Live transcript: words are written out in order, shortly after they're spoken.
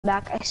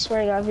back. I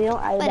swear to God, if we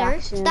don't, I'll be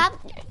back soon. Stop.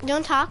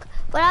 Don't talk.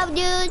 What I'll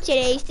do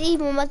today,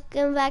 Steve,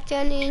 welcome back to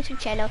our new YouTube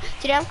channel.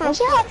 Today I'm from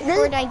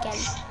Fortnite again.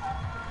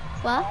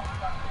 What?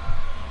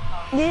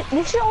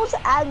 They should also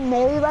add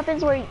melee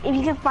weapons where if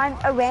you can find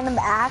a random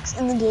axe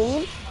in the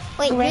game.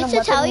 Wait, just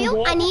to tell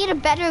you, I need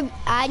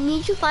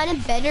to find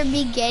a better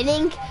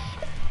beginning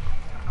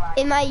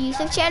in my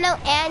YouTube channel,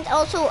 and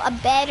also a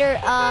better,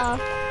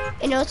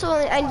 and also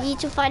I need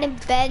to find a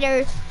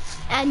better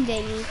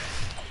ending.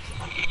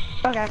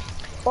 Okay.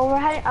 Well,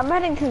 I'm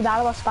heading to the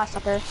Battle Bus Spot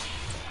Sucker.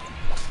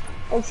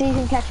 Let's see if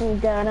you can catch me,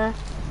 Donna.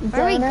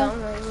 Where are we going?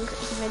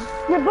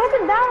 You're both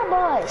in Battle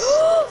Bus!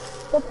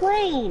 The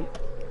plane!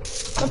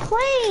 The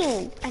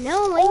plane! I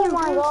know, wait, you're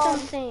doing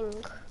something.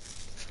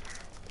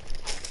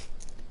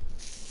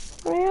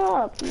 Hurry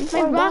up.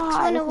 My rocks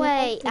went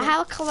away. I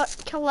have a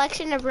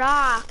collection of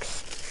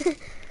rocks.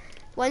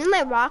 One of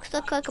my rocks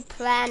look like a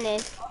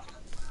planet.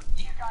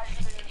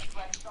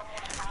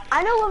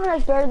 I know one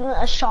that's better than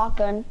a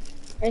shotgun.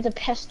 It's a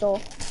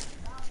pistol.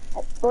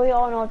 But we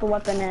all know what the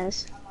weapon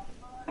is.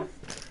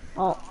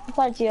 Well,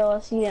 besides you,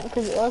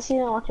 because unless you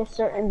don't watch a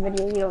certain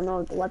video, you don't know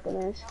what the weapon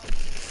is.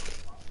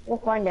 We'll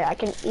find it. I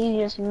can easily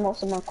just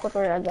most of them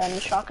quicker than a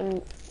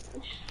shotgun.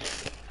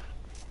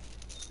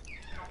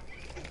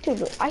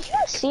 Dude, I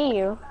can't see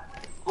you.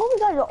 Oh my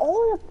God, you're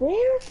all the way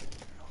up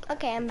there?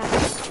 Okay, I'm back.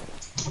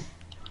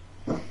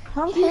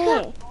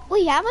 Okay.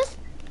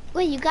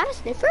 Wait, you got a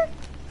sniffer?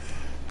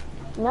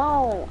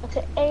 No, it's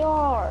an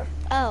AR.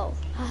 Oh,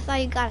 I thought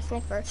you got a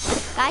sniffer.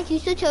 Guys,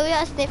 used to tell you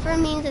a sniffer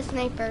means a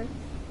sniper.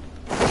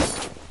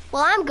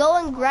 Well, I'm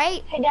going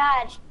great. Hey,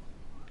 Dad.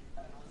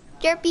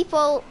 Dear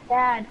people.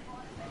 Dad.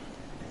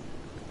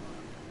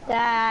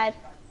 Dad.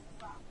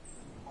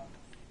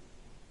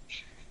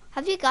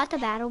 Have you got the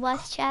Battle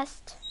Bus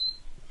chest?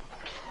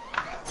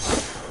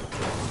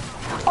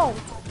 Oh.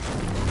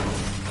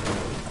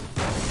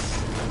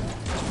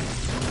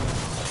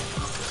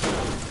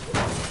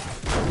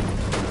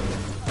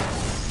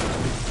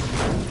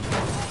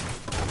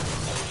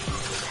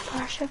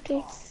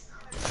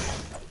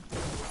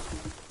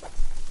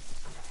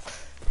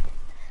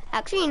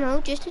 Actually, you know,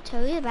 just to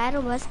tell you, the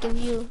Battle Bus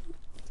gives you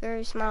a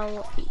very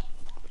small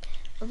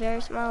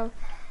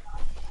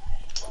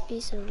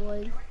piece of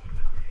wood.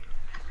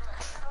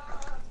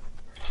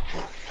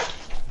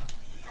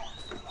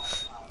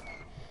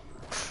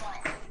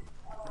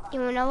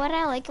 You know what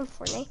I like in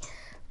Fortnite?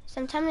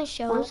 Sometimes it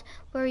shows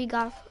where you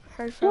got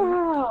heard from.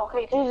 No.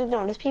 Okay,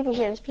 no, there's people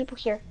here. There's people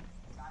here.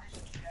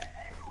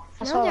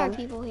 I know there are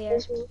people here.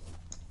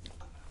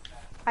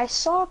 I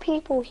saw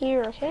people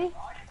here, okay?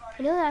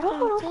 I know that's what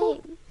I'm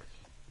saying.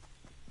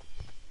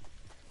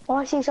 Oh,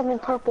 I see something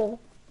purple.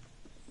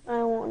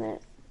 I want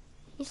it.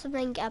 You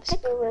something epic?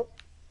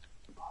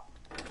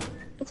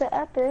 It's an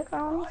epic,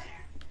 Go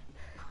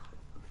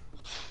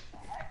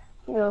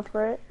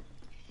for it.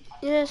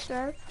 Yes,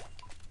 sir.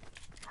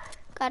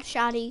 Got a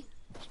shotty.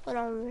 Split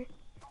on me.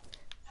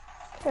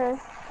 Okay,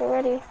 get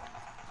ready.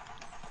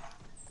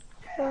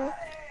 Okay.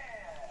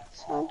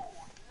 So.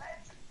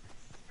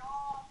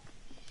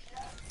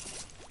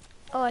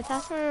 Oh, I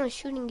thought someone was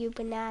shooting you,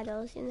 but nah, that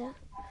was in the.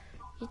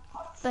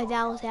 But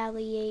that was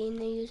Ali in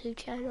the YouTube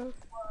channel.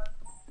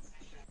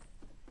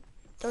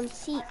 Don't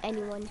see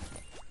anyone.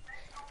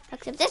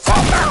 Except this.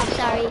 Oh,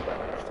 sorry. I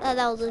thought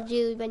that was a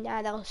dude, but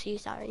nah, that was you.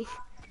 Sorry.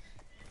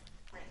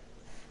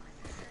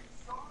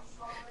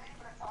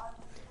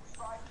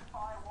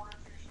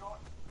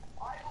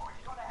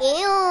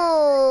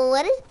 Ew,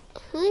 what is,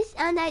 who's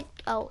on that?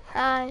 Oh,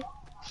 hi.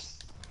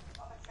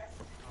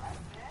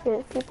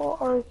 Yeah, people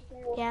are here.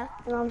 Yeah.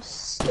 And I'm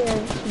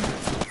scared.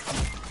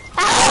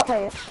 Ah!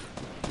 Okay.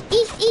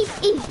 East.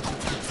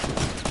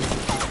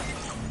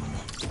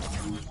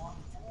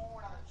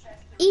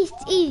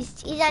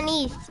 East. He's on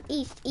east.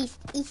 East.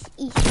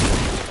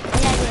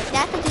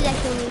 That's what that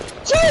kill me.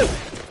 Shoot!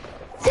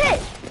 Sit!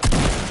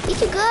 You're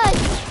too good.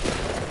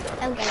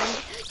 I'm getting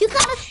it. You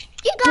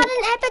got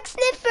an epic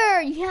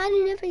sniffer. You had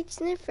an epic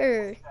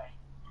sniffer.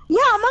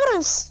 Yeah,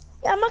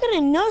 I'm not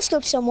gonna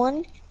no-scope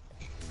someone.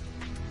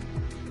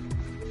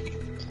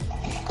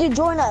 Dude,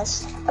 join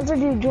us. Other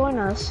dude, join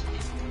us.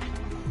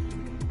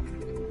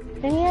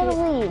 And he had a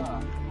lead.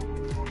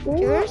 Do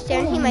you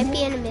understand he might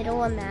be in the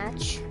middle of a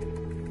match?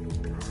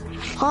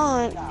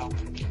 I'm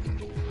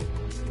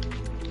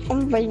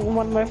inviting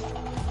one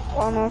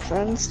of my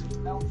friends.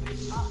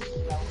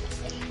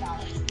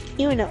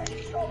 You know.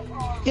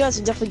 You guys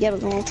will definitely get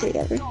along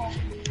together.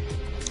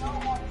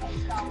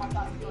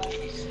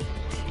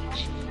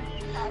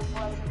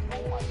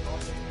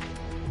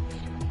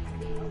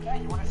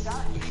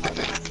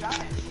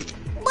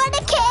 What a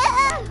kill!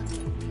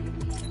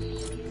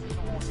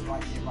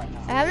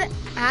 I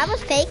have a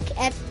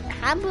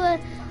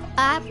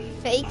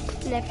fake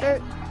sniffer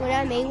when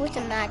I made with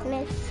the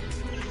magnets.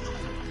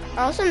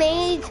 I also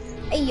made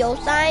a yo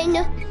sign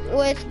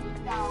with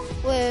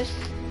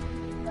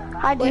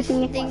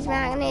these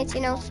magnets,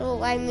 you know,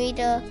 so I made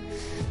a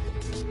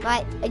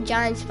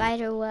giant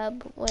spider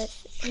web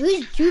with.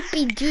 Who's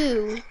Doopy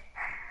Doo?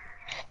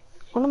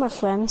 One of my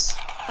friends.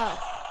 Oh.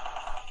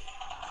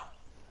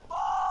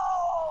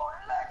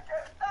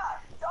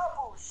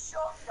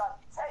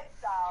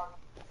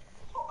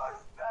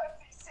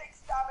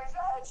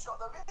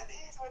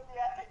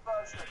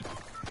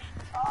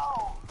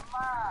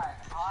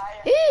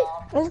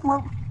 There's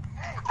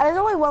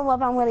only one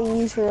weapon I'm gonna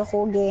use for the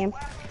whole game.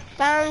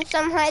 Found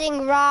some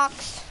hiding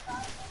rocks.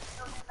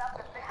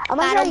 I'm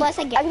Battle gonna bus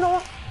again.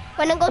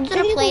 Wanna go to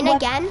the plane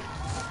again?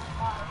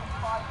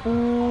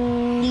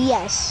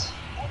 Yes.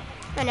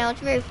 I know,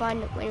 it's very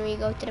fun when we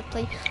go to the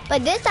plane.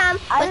 But this time,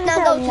 let's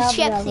not go to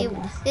Shifty.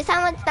 This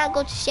time, let's not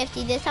go to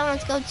Shifty. This time,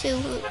 let's go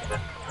to,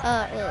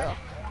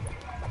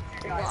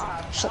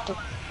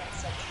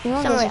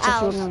 somewhere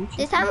else.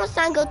 This time, let's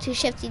not go to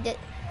Shifty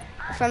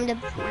from the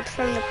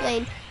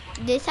plane.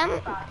 This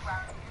time,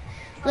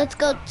 let's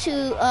go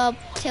to,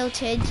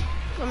 Tilted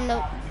from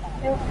the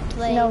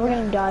plane. No, we're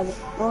gonna die.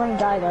 We're gonna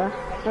die there.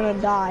 We're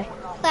gonna die.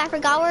 I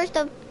forgot where's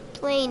the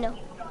plane.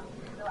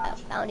 I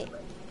found it.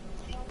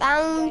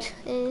 Found.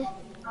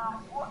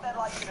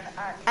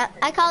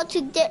 I called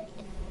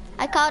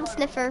I called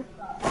Sniffer.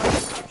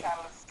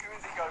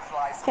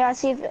 Okay, I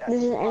see if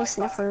there's any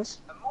sniffers.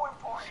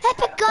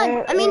 Epic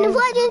gun. I mean,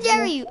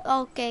 legendary.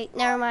 Okay,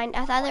 never mind.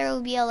 I thought there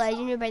would be a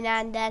legendary, but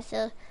not. That's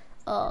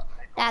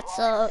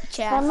a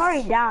chest. I'm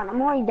already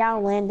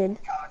down. Landed.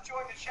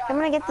 I'm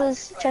gonna get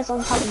this chest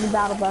on top of the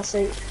battle bus.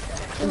 So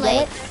too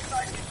late.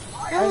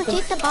 No,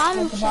 take the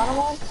bottom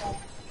chest.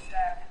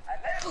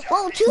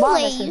 Whoa, too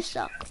late. You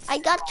suck. I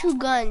got 2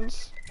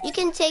 guns. You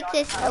can take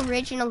this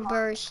original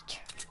burst.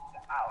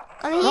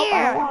 Come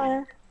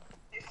here.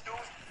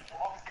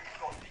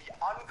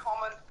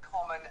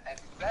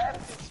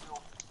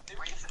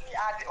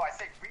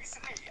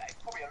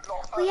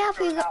 Oh yeah,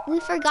 we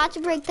forgot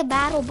to break the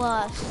battle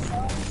bus.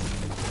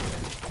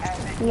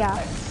 Yeah.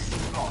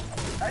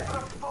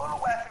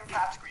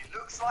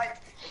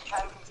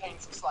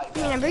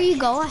 Remember, you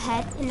go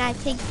ahead, and I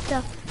take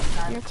the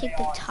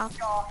top.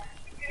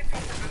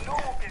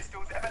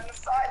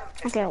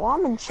 Okay, well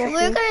I'm in Sheffield.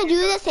 We're gonna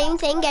do the same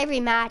thing every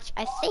match.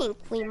 I think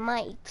we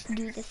might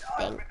do this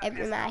thing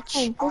every match.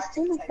 Hey,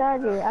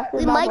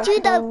 we might do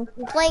the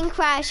plane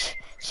crash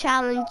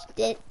challenge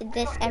this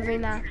every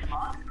match.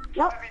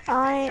 Nope,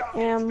 I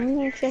am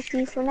leaving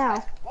 50 for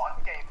now.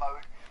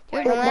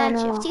 You're not at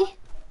 50?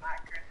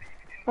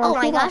 Oh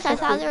my gosh, I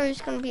thought there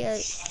was gonna be I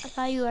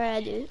thought you were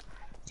at dude.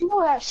 People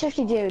are at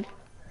 50, dude.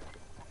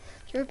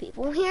 There are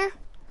people here?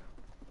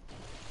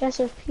 Yes,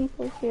 there's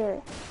people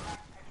here.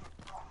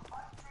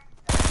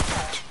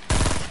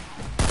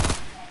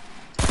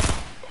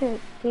 Dude,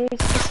 here's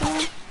this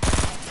one.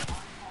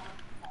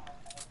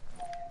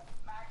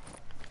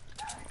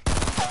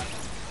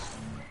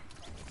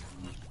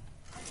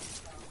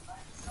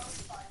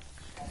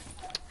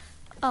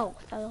 Oh,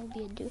 that'll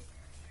be a dude.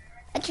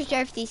 I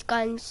reserve these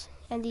guns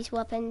and these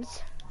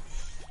weapons.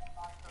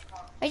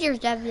 I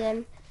reserve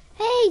them.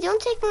 Hey,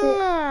 don't take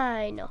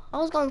mine. No, I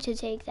was going to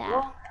take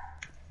that.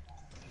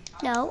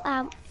 No,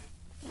 I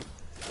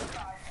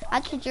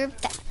deserve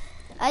that.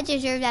 I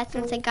deserve that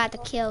since I got the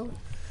kill.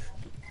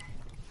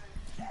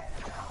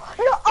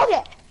 No,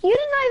 okay. You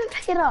did not even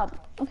pick it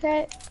up,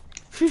 okay?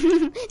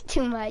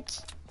 Too much.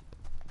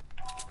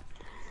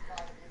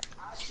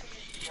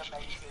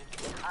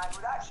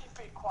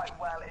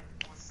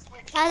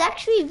 That was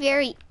actually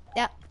very,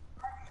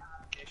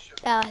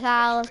 that's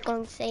how I was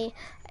going to say.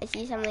 I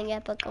see something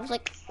epic. I was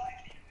like,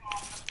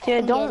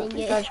 dude, don't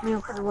judge me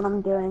because of what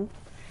I'm doing.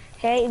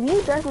 Okay, if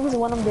you judge me because of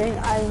what I'm doing,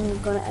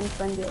 I'm gonna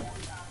unfriend you.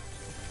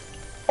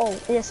 Oh,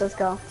 yes, let's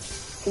go.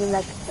 Give me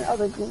that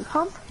other green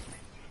pump.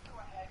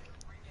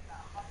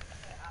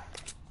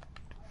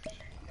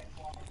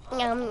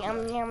 Yum,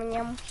 yum, yum,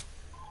 yum.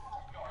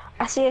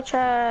 I see a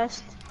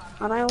chest.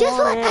 And I Guess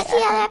what? want it. I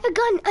see an epic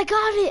gun. I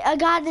got it. I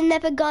got an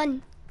epic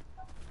gun.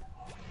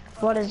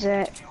 What is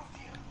it?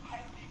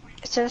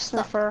 It's a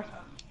sniffer.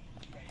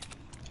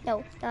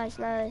 No, it's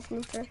not a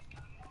sniffer.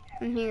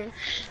 I'm here.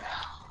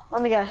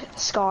 Let me get a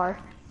scar.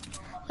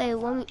 Wait,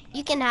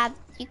 you can have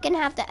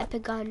the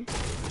epic gun.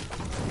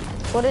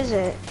 What is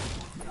it?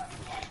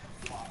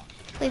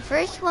 Wait,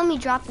 first let me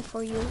drop it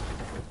for you.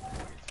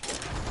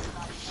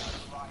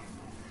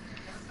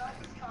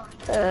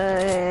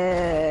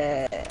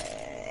 I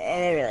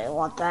didn't really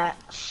want that.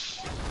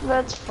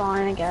 That's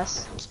fine, I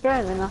guess. It's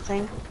better than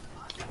nothing.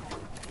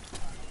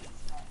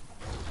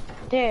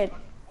 Dude,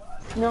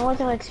 no one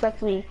can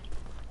expect me.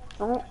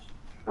 Don't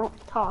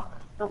talk.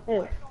 Don't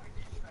move.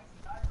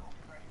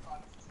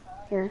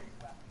 Here,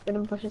 get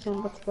him pushes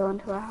in. Let's go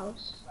into our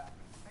house.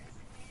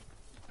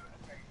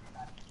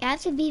 You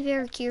have to be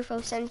very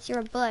careful since you're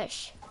a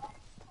bush.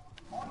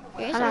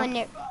 There's someone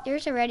there.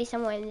 There's already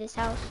someone in this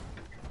house.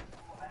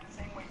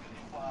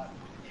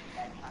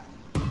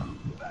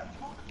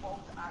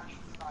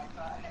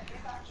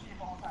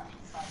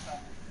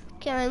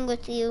 Can I go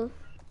to you?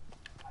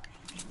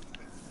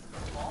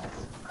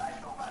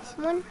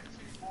 Someone?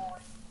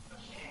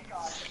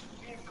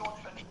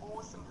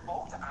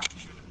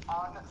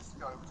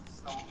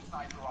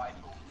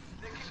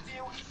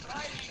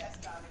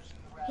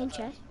 In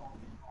chest?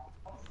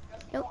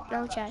 Nope,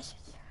 no chest.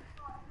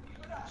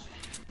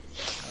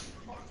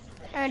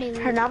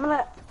 Here, now I'm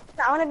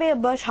gonna be a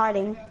bush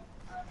hiding.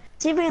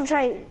 See if we can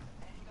try.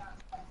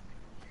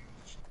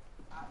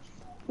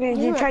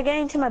 Here, try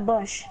getting into my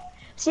bush.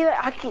 See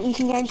if you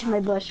can get into my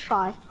bush.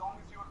 Try.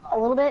 A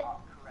little bit?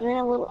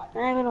 Not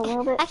even a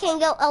little bit? I can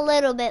go a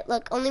little bit.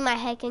 Look, only my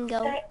head can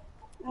go.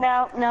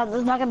 No,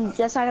 that's not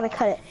gonna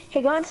cut it.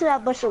 Hey, go into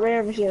that bush right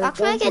over here.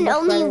 Actually, I can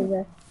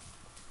only...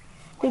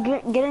 Hey,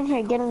 get in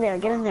here, get in there,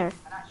 get in there.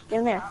 Get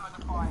in there.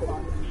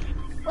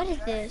 What is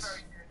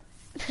this?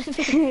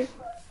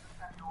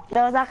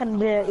 No, it's not gonna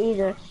do it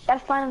either. Gotta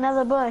find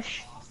another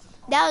bush.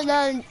 That was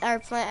not our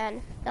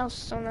plan. That was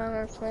so not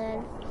our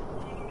plan.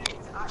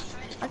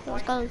 Okay,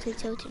 let's go to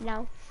Tilted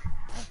now.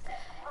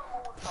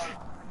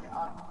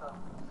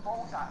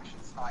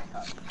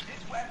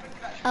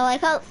 I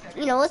like how,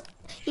 you know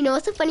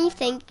what's the funny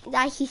thing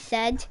that he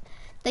said,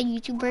 the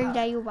YouTuber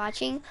that you're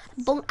watching?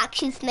 Bolt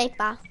action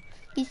sniper.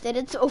 He said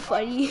it's so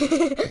funny.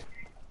 It's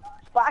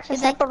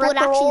like bolt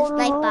action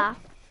sniper.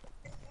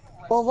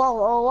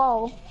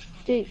 Whoa.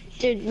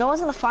 Dude, no one's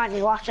gonna find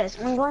me. Watch this.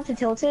 When we go into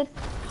Tilted,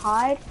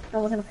 hide, no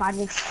one's gonna find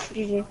me.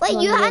 GG. Wait,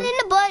 you hide in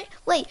the bush?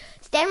 Wait,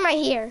 stand right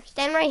here.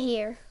 Stand right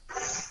here.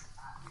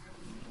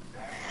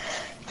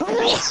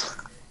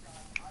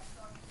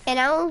 And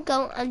I will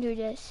go under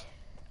this.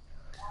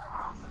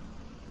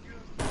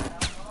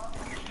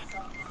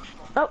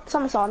 Oh,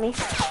 someone saw me.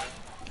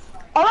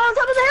 Oh, on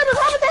top of the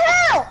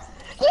hill!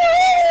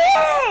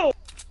 Yay!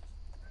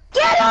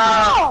 Get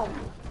him!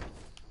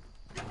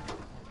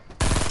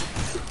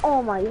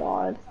 Oh my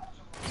god.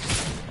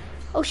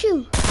 Oh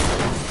shoot.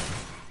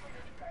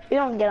 You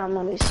don't get on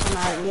when he's so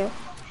mad at you.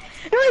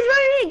 No, he's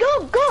ready!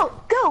 Go!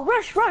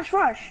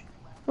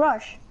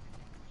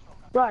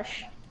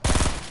 Rush.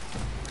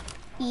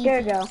 There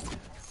you go.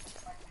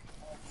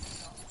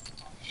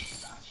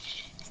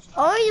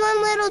 Only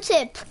one little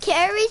tip.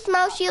 Carry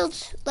small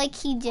shields like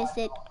he just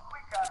did.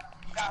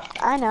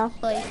 I know.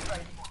 Like,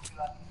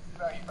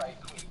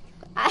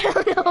 I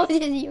don't know what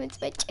his even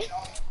switch.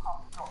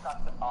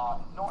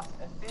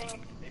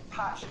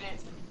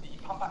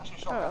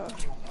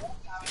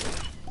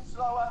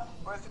 Slower,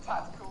 whereas the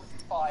tacticals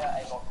fire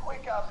a lot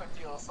quicker but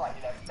deal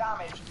slightly less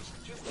damage.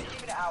 Just to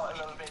even it out a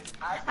little bit.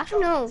 I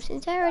don't know,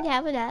 since I already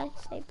have a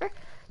sniper,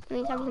 that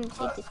means I'm gonna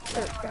take this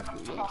first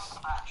this.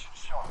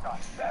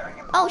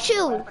 Oh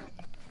shoot!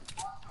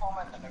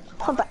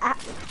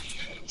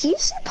 Do you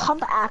say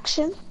pump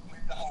action?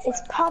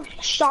 It's pump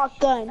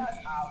shotgun.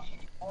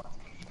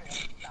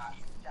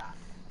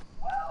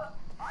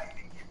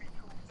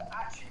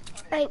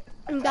 I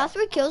got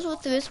 3 kills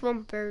with this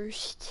one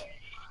burst.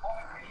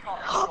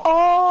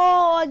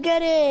 Oh, I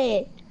get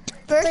it.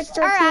 Bursts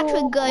are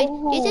actually good.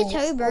 These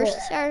artillery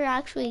bursts are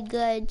actually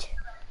good.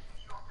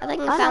 I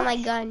think I found my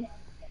gun.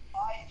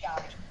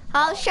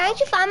 I was trying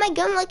to find my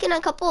gun like in a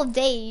couple of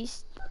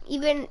days,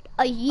 even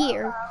a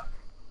year.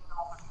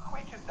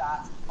 Quick as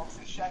that,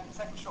 obviously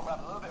second shot will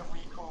have a little bit of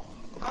recoil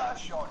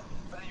first shot,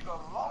 but then you've got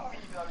a long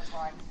reload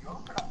time, you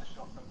open up the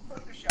shotgun,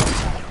 put the shell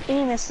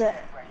You miss it.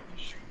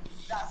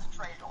 That's a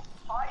trade-off.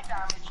 High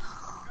damage,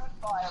 good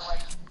fire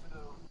rate with a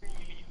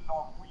really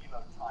long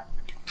reload time.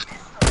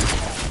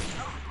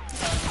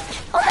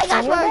 Oh my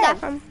gosh, where was that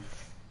from?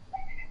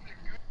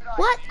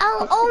 What?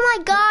 Oh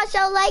my gosh,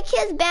 I like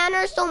his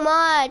banner so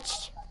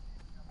much.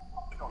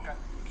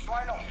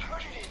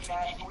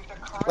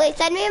 Wait,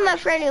 send me my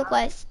friend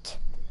request.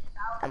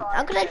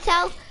 I'm gonna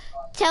tell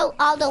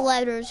all the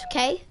letters,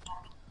 okay?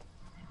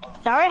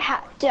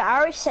 I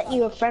already sent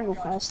you a friend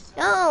request.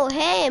 No,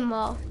 him.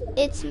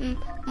 It's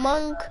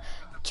Monk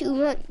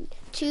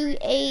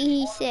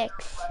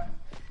 286.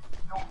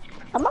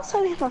 I'm not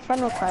sending him a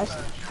friend request.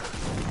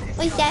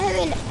 Wait, send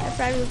him a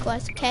friend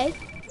request, okay?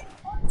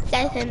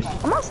 Send him.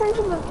 I'm not sending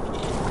him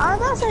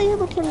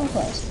a friend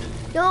request.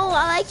 No,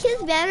 I like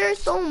his banner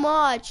so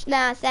much.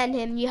 Nah, send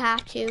him. You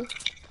have to.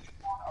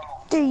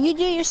 Dude, you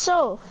do it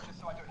yourself.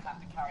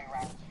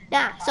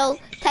 Nah, so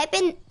type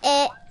in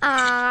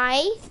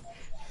I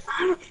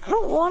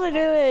don't want to do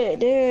it,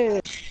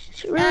 dude.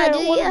 Really, nah, I dude,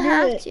 don't you want to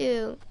have do it.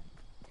 to.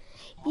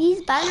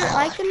 These banner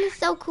icon is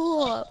so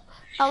cool.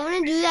 I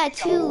want to do that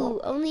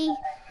too.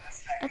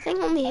 I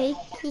think only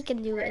he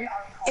can do it.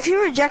 If he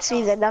rejects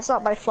me, then that's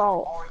not my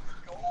fault.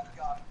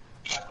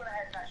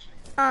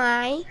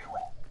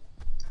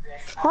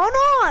 Hold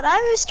on, I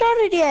haven't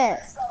started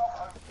yet.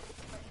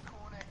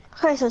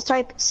 Okay, so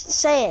say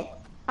it.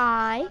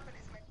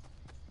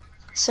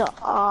 So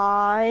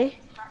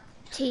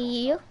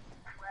T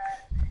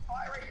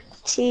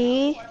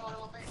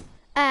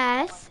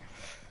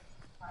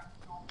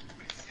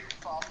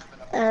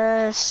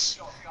S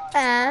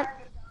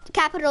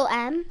capital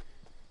M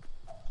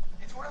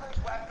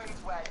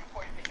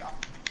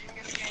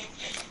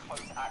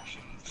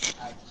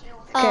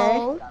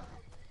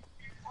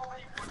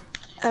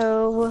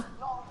O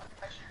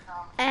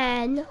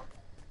N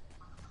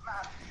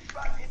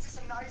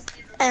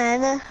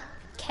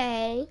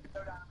K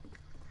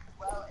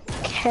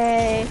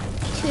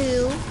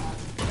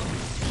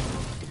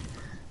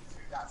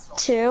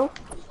 2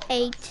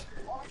 8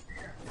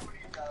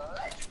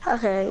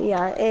 Okay,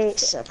 yeah, 8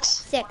 6.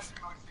 6.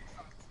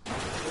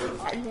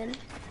 And then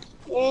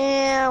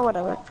Yeah,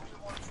 whatever.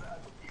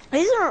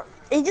 He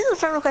doesn't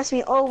friend request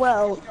me. Oh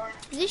well.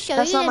 does it show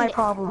That's you not my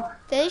problem.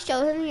 Did it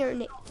show him your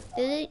name?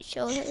 Did it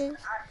show him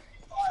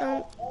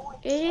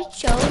It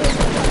shows.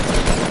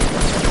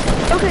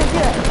 Okay,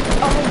 good.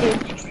 Oh,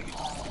 dude.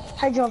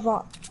 Hi,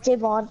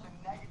 Javon.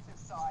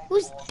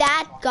 Who's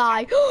that guy?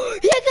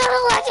 He got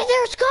a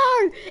legendary scar!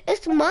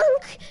 It's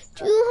Monk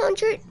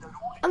 200.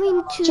 I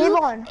mean,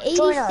 Javon,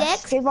 join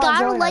us. 286 Javon, got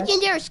a join us.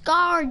 legendary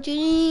scar.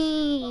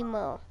 Dream.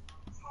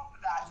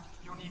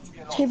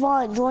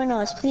 Javon, join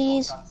us,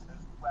 please.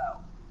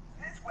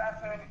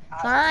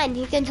 Fine,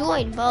 he can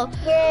join, bro.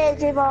 Yeah,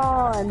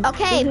 Javon.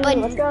 Okay, Mhm, but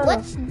let's go.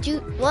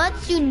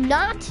 let's do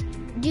not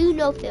do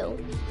no fill.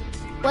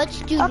 Let's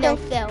do no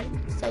fill.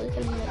 So we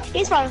can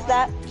He's fine with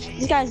that.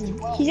 He's guys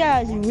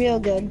real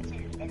good.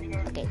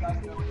 Okay.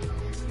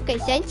 Okay,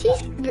 since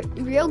he's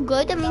real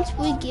good, that means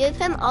we give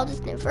him all the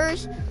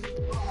sniffers.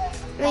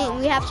 I mean,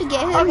 we have to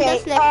get him the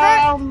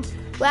sniffer.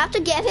 We have to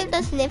get him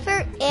the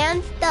sniffer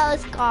and the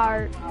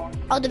scar.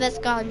 All the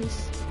best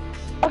guns.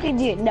 Okay,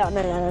 dude, no.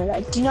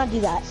 Do not do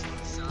that.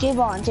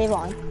 Javon.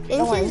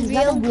 Since he's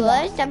real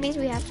good, that means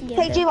we have to give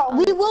him. Hey, Javon,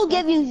 we will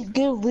give you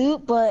good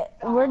loot, but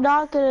we're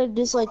not gonna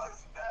just like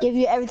give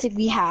you everything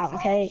we have,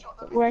 okay?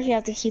 We're gonna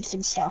have to keep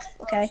some stuff,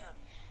 okay?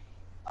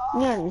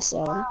 You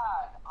understand? I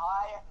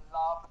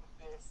love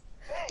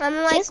this. I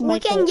mean, like, we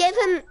can give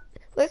him,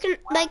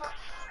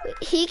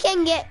 he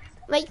can get,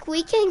 like,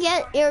 we can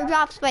get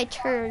airdrops by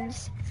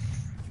turns.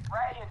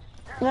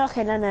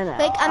 Okay, no.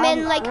 Like, I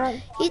mean, like,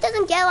 he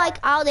doesn't get, like,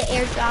 all the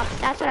airdrops.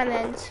 That's what I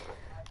meant.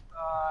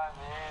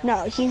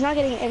 No, he's not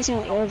getting every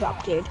single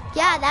airdrop, dude.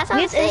 Yeah, that's what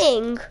I'm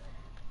saying.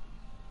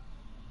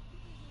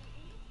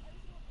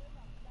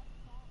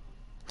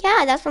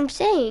 Yeah, that's what I'm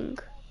saying.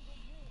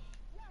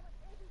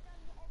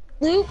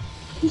 Loot,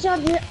 he's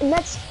not.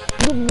 Let's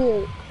give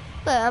loot.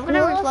 But I'm gonna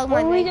replug my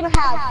What are we mic. gonna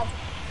have?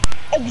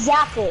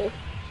 Exactly.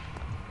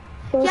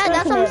 So Yeah,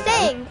 that's what I'm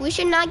saying. We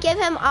should not give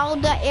him all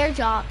the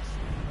airdrops.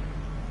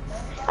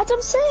 That's what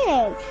I'm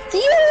saying. So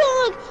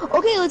you're like,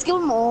 okay, let's give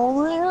him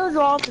all the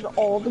airdrops and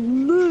all the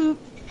loot.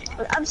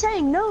 But I'm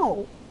saying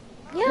no.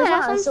 Yeah,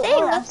 that's what I'm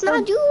saying. Let's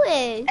not do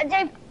it.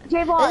 And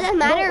Javon, Doesn't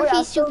matter if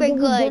he's super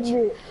good.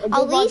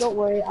 At least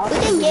we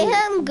can give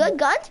him good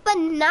guns, but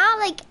not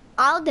like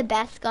all the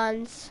best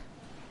guns.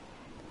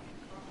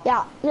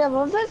 Yeah,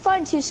 but if I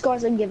find 2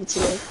 scars, I can give it to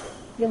you.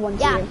 Give one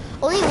to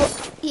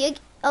you.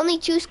 Only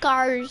 2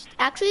 scars.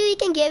 Actually, we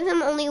can give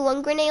him only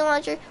 1 grenade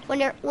launcher, 1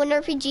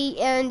 RPG,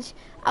 and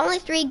only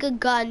 3 good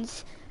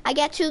guns. I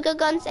get 2 good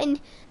guns, and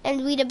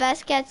we the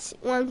best gets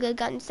 1 good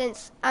gun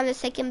since I'm the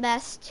second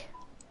best.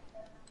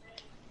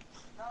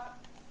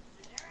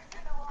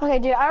 Okay,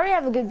 dude, I already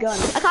have a good gun.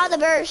 I call the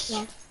burst.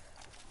 Yeah.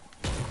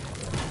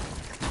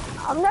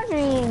 I'm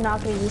definitely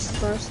not gonna use the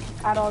burst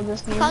at all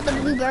this game. Call the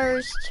blue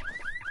burst.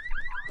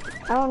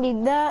 I don't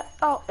need that.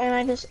 Oh, and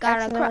I just got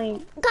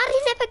accidentally got an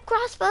epic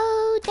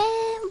crossbow.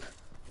 Damn.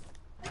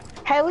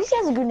 Hey, at least he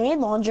has a grenade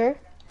launcher.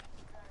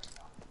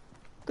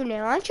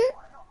 Grenade launcher?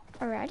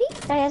 Already?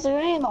 Yeah, he has a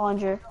grenade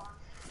launcher.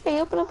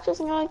 Hey, open up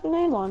just a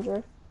grenade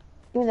launcher.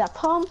 Give me that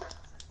pump.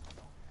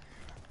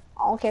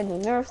 Okay, they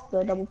nerfed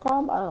the double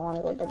pump. I don't want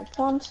to go double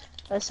pumps.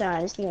 That's fine.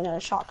 I just need another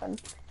shotgun.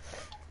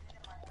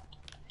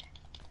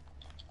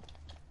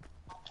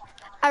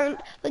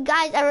 But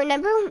guys, I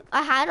remember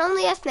I had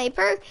only a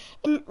sniper.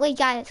 And wait,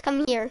 guys,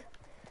 come here.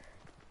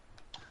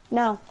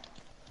 No.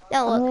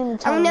 No,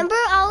 I remember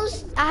I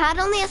had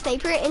only a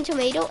sniper in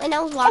tomato, and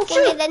I was walking,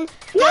 and then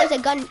there was a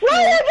gun. Where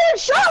did I get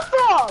shot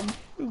from?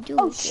 Dude.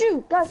 Oh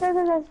shoot! Guys, hurry!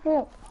 Where was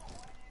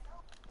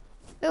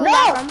No,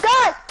 that from?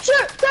 guys,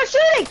 shoot! Start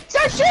shooting!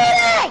 Start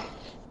shooting!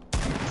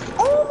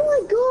 Oh my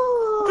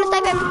god! I'm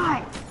gonna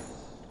snipe him.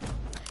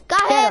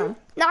 Got him.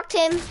 Knocked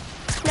him.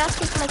 Now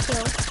take my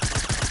kill.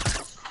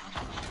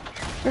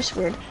 You're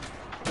scared.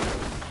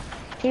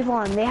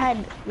 Javon, they had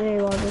very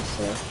well this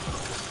year.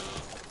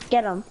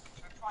 Get them.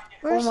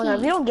 Where's Oh my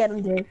god, we don't get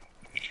them, dude.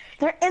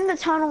 They're in the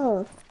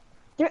tunnel.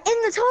 They're in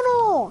the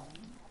tunnel.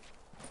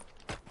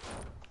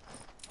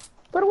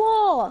 Go to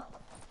wall.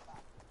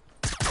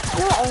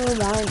 Oh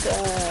my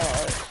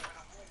god.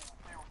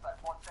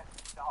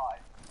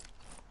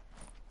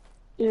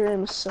 Your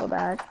aim is so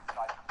bad.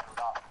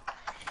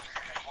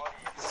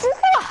 He's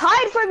gonna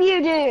hide from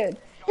you, dude.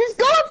 Just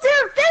go up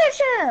there and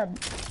finish him.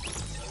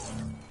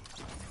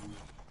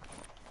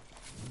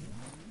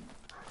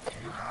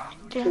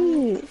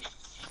 Dude.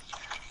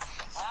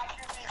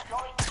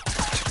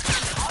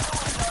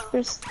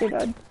 You're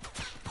dead.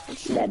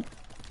 You're dead.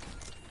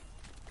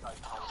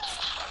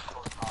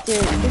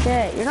 Dude, you're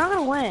dead. You're not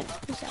gonna win.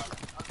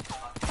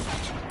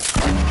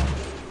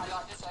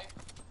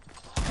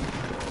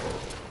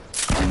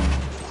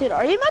 Dude,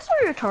 are you messing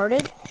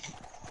retarded?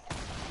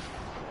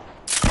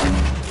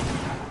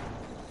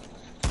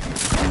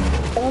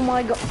 Oh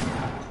my god.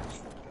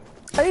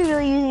 Are you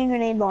really using a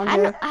grenade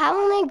launcher? I had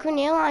only a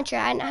grenade launcher.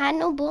 I had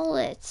no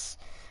bullets.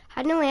 I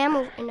had no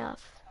ammo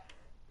enough.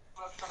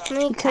 I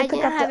mean, I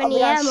didn't have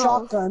any ammo.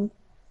 Shotgun.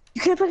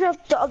 You could have picked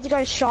up the other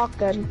guy's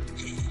shotgun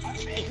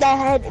that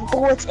had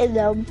bullets in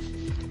them.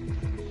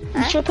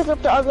 You should have picked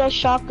up the other guy's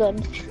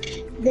shotgun.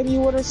 Then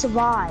you would have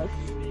survived.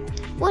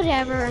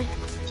 Whatever.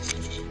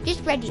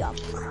 Just ready up.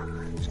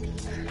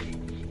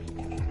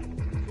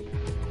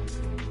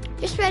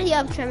 Just ready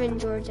up, Trevor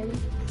Jordan.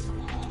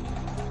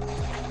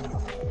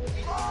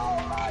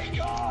 Oh my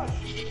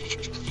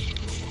gosh!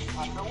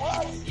 I'm the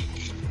worst.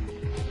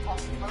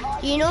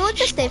 Do you know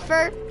what's a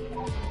sniffer?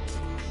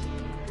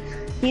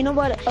 You know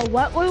what? A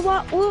what?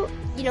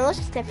 You know what's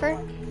a sniffer?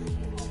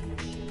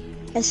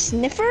 A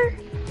sniffer?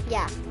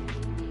 Yeah.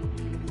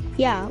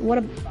 Yeah. What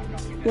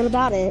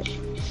about it?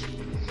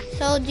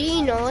 So do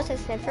you know what's a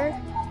sniffer?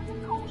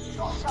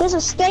 There's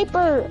a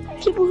sniper.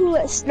 People who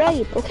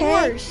snipe. Okay.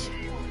 Of course.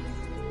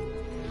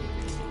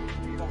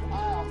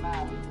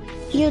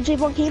 Yo,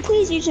 J1, can you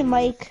please use your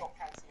mic?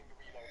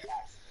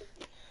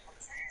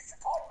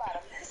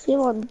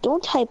 J1,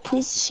 don't type.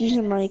 Please just use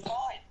your mic.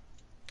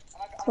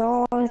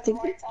 So I think.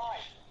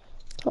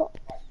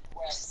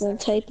 Still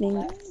typing.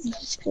 It's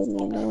just gonna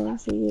be annoying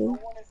for you.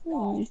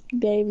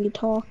 Baby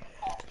talk.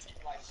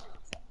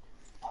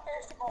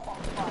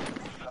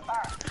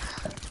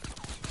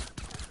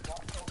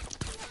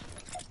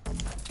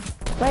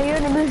 My real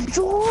name is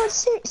John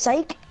Cena.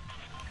 Psych.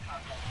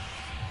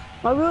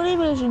 My real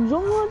name is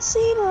John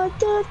Cena.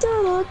 Da,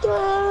 da, da,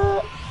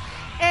 da.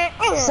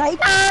 Psych.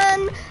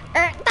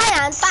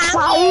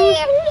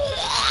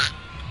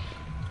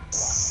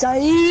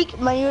 Psych.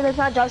 My real name is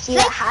not John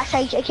Cena.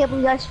 Hashtag I can't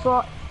believe you guys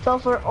fell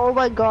for oh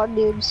my god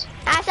noobs.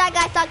 Hashtag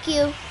I suck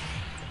you.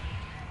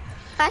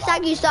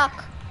 Hashtag you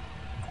suck.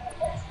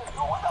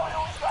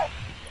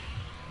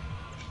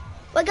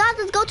 But guys,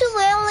 let's go to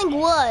Wailing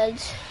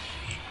Woods.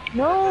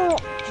 No.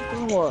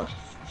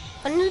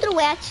 Under the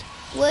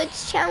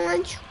Woods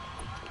challenge.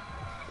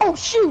 Oh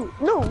shoot!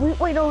 No,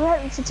 wait, no, we're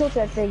heading to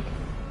Tilted, I think.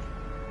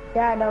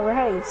 Yeah, no, we're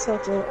heading to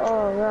Tilted.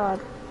 Oh god.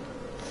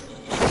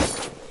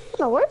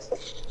 No, where's?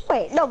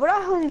 Wait, no, we're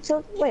not heading to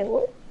Tilted. Wait,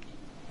 what?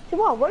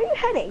 Come on, where are you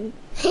heading?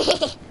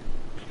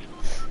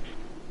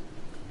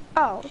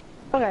 Oh,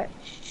 okay.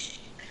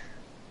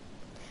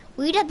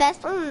 We the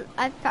best on.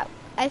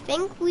 I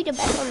think we the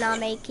best on not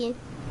making.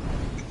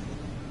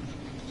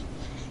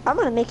 I'm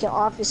gonna make it,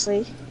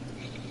 obviously.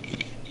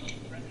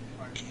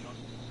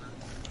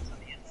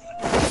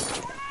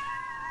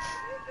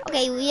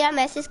 Okay, we are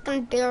messes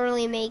can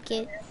barely make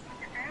it.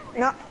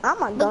 No, I'm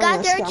not But going.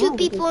 guys, there are two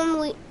people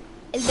in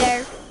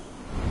there.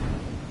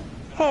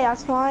 Hey,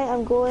 that's why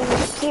I'm going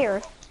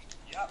here.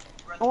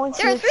 I want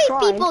to There are three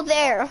shrine. people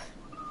there.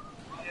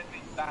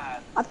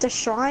 At the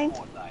shrine?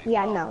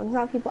 Yeah, no, there's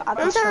not people at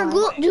the Those are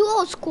shrine.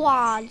 duo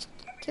squads.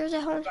 There's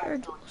a whole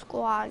duo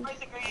squad.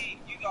 Basically,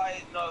 you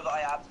guys know that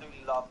I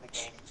absolutely love the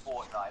game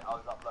Fortnite. I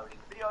was uploading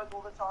videos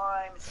all the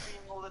time,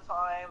 streaming all the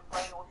time,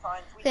 playing all the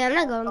time. Okay, I'm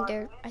not tweeting all going the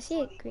there. time. I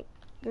see a green.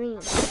 I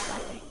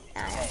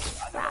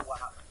don't know what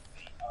happened to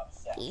me. I'm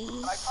upset.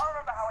 And I can't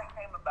remember how it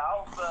came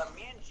about, but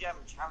me and Jem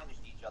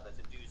challenged each other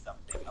to do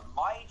something. And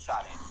my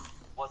challenge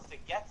was to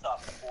get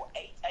up before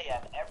 8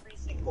 a.m. every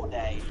single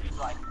day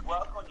so I could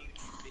work on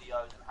YouTube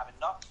videos and have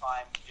enough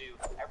time to do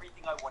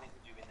everything I wanted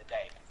to do in the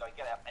day. Because I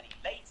get up any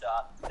later,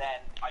 then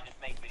I just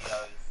make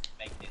videos,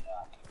 make dinner,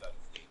 and go to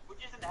sleep,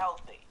 which isn't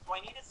healthy. So I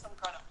needed some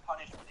kind of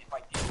punishment if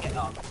I did get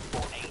up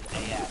before 8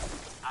 a.m.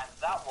 And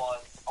that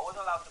was, I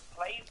wasn't allowed to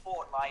play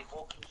Fortnite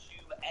or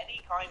consume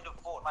any kind of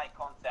Fortnite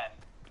content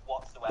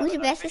whatsoever. Who's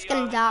the best is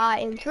gonna die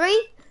in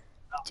 3,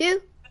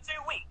 2? For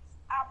 2 weeks.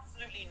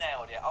 Absolutely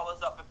nailed it. I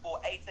was up before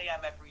 8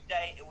 a.m. every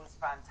day. It was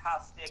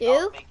fantastic. 2? I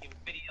was making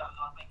videos.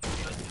 I was making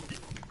videos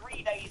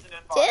 3 days in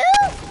advance. 2? It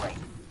was great.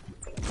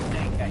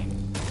 Day came.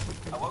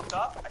 I woke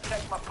up, I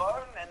checked my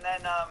phone, and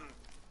then I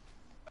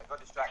got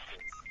distracted.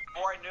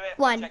 Before I knew it,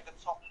 1. I checked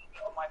the top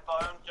of my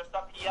phone, just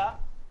up here,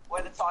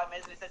 where the time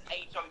is, and it says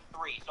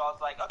 8:03. So I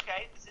was like,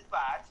 okay, this is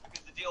bad,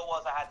 because the deal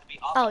was I had to be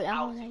up and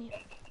out of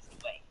bed.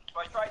 So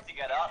I tried to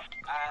get up,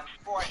 and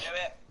before I knew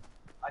it,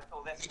 I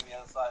saw this from the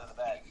other side of the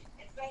bed.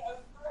 It's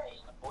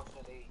 8:03.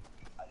 Unfortunately,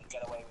 I didn't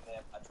get away with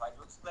it. I tried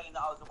to explain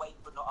that I was awake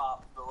but not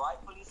up, but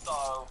rightfully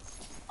so,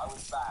 I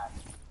was bad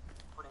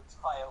for an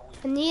entire week.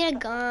 I need a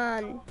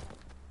gun.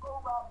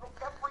 They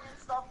kept bringing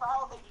stuff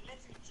out. They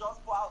literally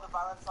just brought out the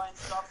Valentine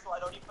stuff, so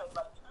I'd only played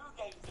like 2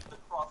 games with the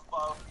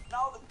crossbow.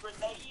 Now the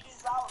grenade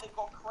is out. They've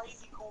got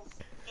crazy cool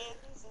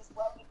skins as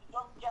well. If you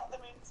don't get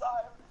them in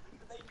time,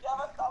 they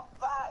never come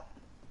back.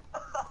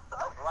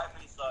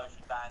 Rightfully so,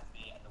 she banned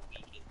me, and the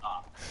week is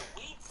up.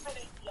 The week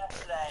finished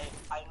yesterday.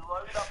 I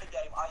loaded up the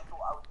game. I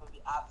thought I was going to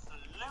be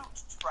absolute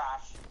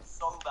trash,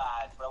 so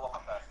bad, but I won my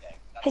first game.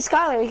 Hey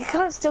Skylar, you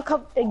can still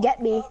come and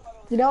get me.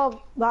 You know I'm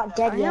not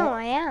dead I yet. know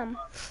I am.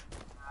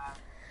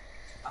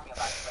 I'm going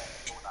back to play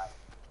Fortnite.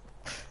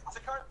 It's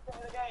the current state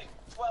of the game.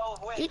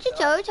 12 wins. You should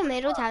tell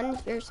Tomato Town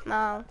if you're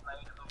small.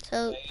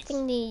 So I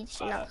think they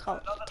should not call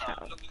it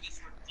town.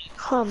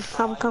 Come. And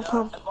by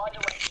the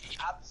way,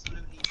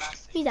 absolutely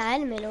massive. He's out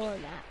in the middle of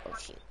that. Oh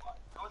shoot.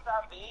 What's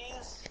that,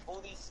 these?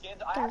 All these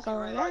skins? I Don't actually go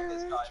really like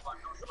this around. guy, but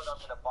I'm not sure whether I'm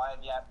going to buy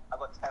him yet. I've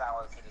got 10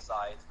 hours to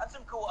decide. And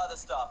some cool other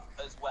stuff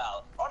as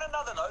well. On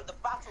another note, the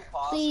battle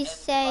pass... Please ends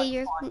in, say like,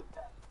 you're... 5 days.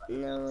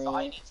 No So I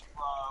way. need to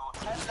grow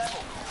 10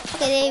 levels.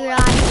 Okay, they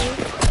ride you.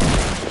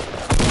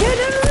 No,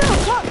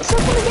 stop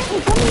coming to get me,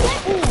 come and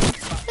get me.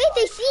 Wait,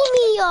 they see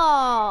me,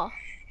 y'all.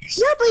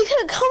 Yeah, but you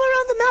can come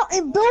around the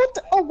mountain, build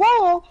a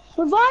wall,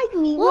 Revive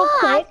me real What?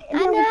 quick, and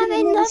I then we don't can have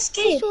then enough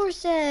escape.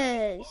 resources.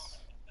 Next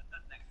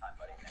time,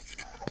 buddy. Next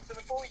time. So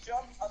before we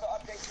jump, other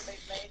updates that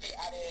they've made, they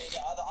added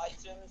other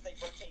items. They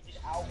rotated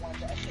out one of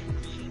the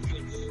SMGs,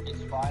 which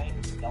is fine.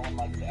 No one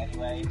likes it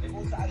anyway. They've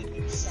also added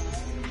new sounds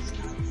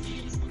and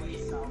changed the way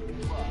sounds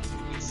work,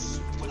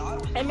 which when I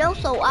was And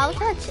also, I was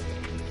not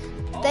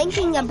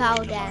thinking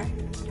about that.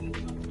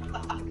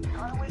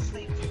 I wish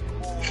they do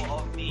more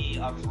of the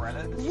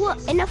umbrellas. What?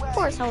 And of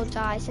course I'll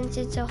die since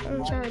it's a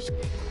hunter's.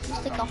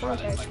 It's like a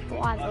hunter's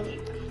squad.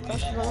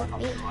 Those won't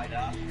be. You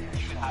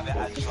can have it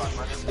as your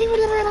umbrellas.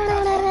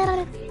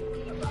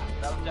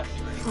 That was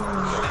definitely really cool.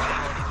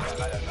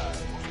 I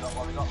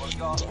don't know. What we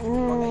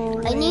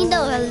got? I need a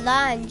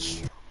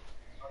lunch.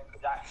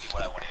 Exactly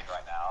what I wanted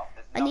right now.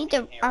 I need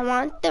the. I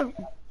want the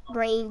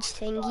range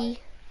thingy.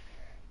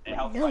 It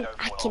helps No, right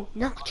I overall.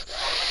 cannot.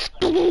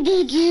 Can I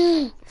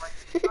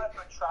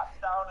put traps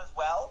down as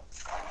well?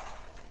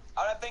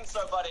 I don't think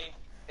so, buddy.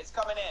 It's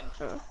coming in.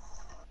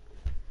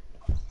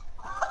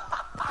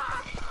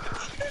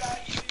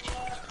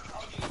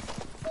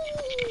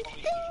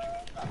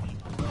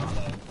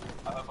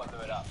 I hope I blew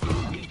it up. I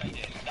think I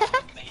did.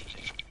 That's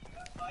amazing.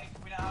 Like,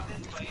 we now have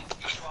this place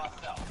to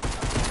ourselves.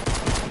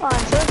 Oh,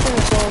 I'm searching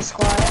the Soul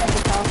Squad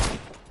every time.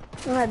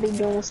 I'm gonna be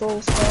doing the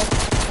Soul Squad.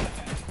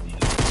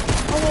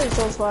 I'm doing the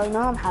Soul Squad.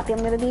 Now I'm happy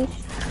I'm gonna be.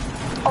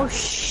 Oh,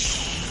 shh.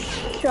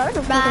 Sure,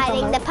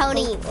 Riding the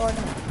pony or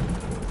the.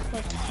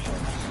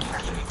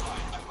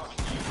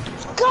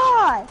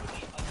 God!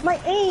 My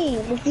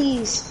aim with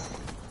these.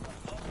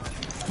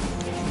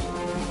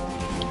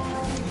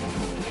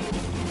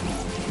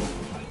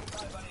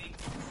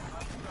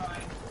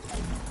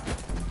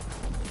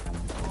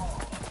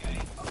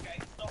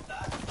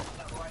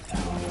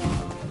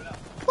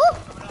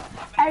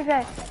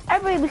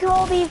 Everybody, we can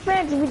all be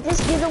friends if we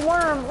just get a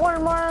worm.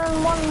 One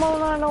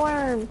more on a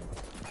worm.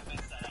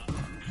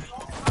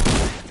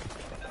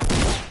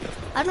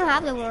 I don't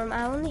have the worm.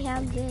 I only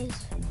have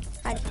this.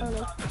 I have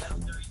pony.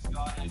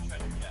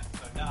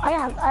 I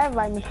have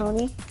riding the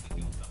pony.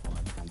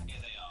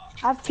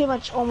 I have pretty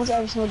much almost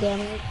every single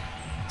damage.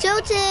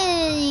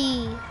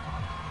 Tilty!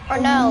 Or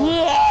no.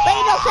 Yeah!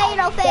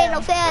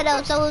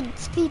 Fatal. So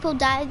people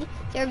died.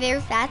 They're very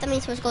fast. That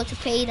means we're supposed to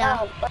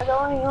Fatal. We're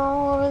going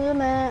over the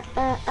map.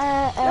 Let's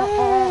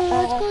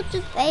go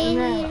to Fatal.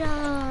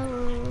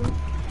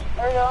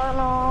 We're going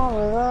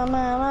over the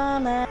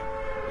map.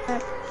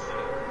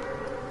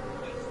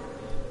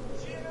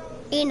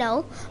 You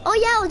know. Oh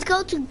yeah, let's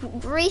go to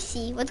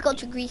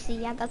Greasy.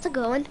 Yeah, that's a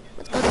good one.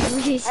 Let's go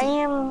to Greasy. I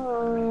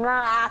am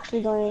not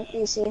actually going to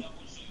Greasy.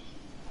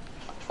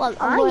 Well,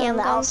 I'm I going am on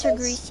the going to outsides.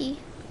 Greasy.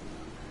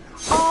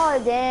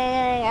 Oh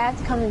dang, I have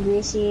to come to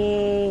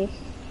Greasy.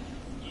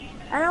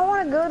 I don't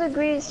want to go to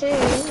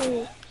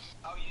Greasy.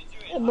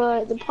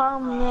 But the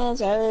problem is,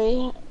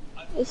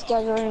 this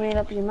guy's already made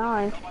up your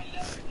mind.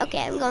 Okay,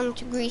 I'm going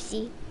to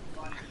Greasy.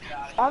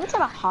 I'm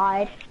gonna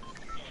hide.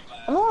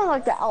 I'm on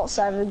like the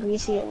outside of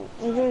Greasy, and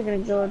we're really gonna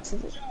go to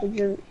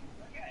the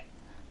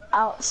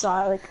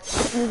outside. Like,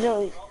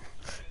 usually,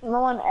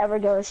 no one ever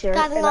goes here.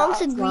 Guys, I'm in going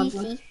the to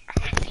outside.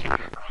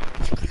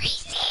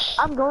 Greasy.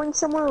 I'm going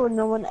somewhere where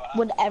no one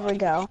would ever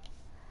go.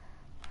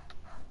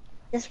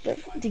 Just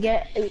to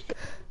get.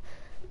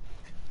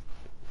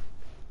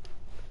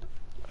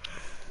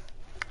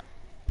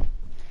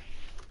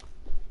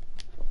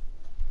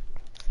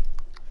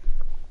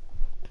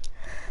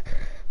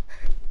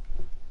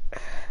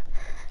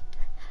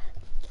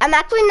 I'm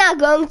actually not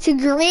going to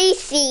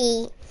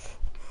Greasy.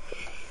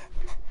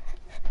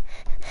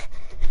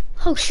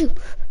 Oh shoot.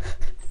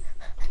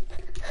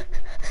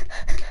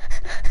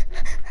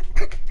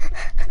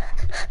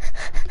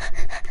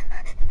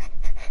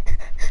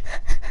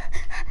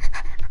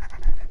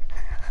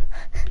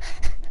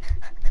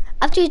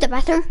 I have to use the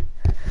bathroom.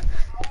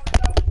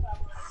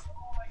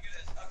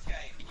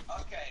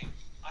 Okay.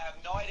 I have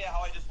no idea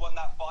how I just won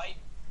that fight.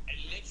 It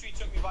literally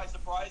took me by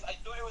surprise. I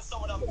thought it was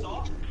someone up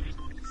top.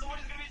 Someone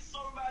is gonna be so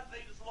mad they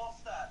just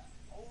lost that.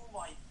 Oh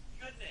my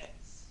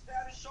goodness. They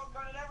had a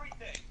shotgun and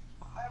everything.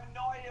 I have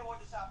no idea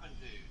what just happened,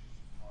 dude.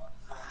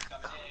 Someone's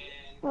coming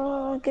in.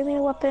 Oh, give me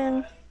a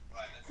weapon.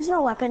 There's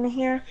no weapon in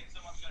here.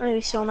 I'm gonna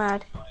be so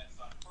mad.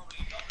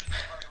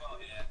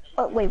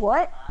 Oh, wait,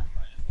 what?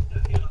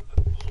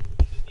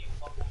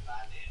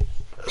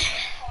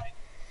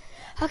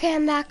 Okay,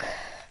 I'm back.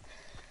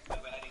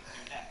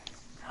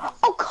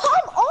 Oh,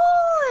 come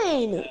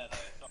on!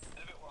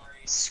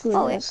 Screw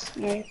Oh, this.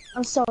 Yeah,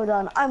 I'm so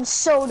done. I'm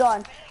so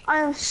done.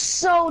 I'm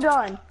so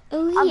done.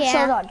 Oh I'm yeah.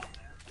 so done.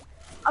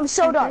 I'm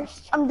so I'm done.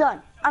 first. I'm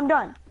done. I'm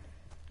done.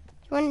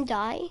 You wanna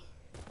die?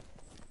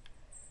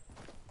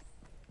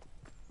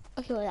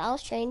 Okay, well that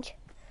was strange.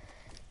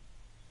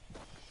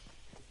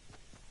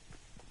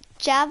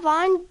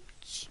 Javon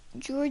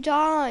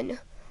Jordan.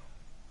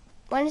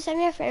 Wanna send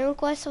me a friend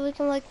request so we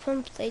can like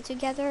play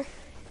together?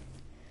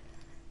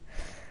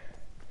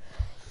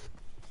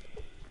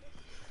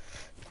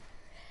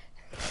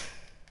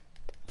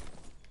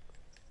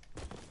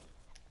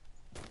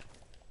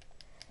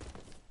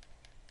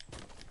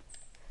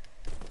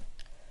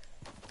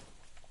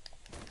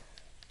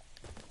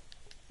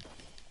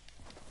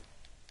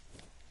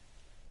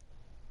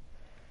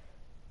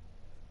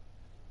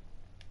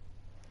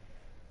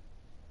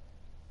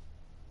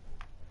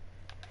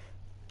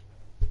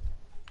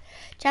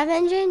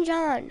 Javengin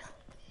John.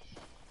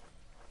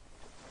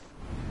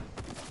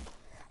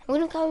 I'm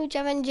gonna call you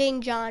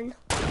Javengin John.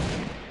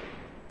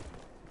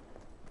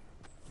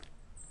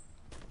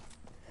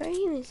 Where are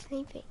you even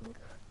sleeping?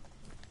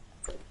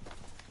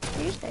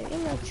 Are you sleeping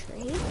in a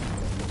tree?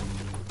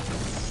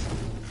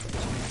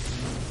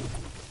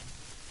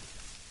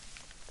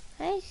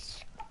 Nice.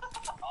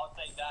 I'll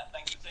take that.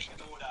 Thanks for taking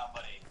the all down,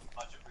 buddy.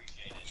 Much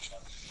appreciated.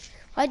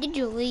 Why did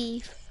you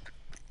leave?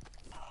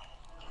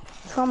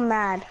 I'm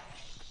mad.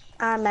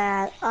 I'm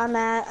mad. I'm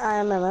mad.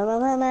 I'm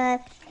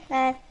mad.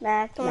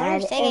 Mad. Don't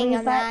worry, singing,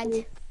 I'm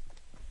mad.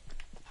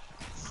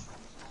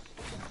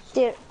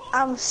 Dude,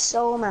 I'm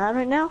so mad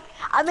right now.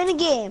 I'm in a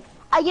game.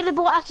 I get a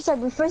ball action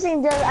sniper. The first thing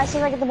it does, as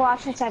soon as I get the ball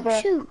action sniper,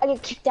 Shoot. I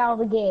get kicked out of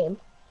the game.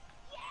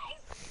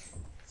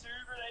 2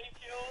 grenade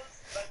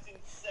kills? That's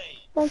insane.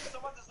 Like,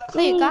 Someone just left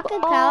Wait, you got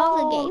kicked out of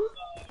the game?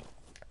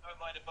 Don't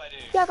mind if I do.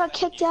 yeah, I got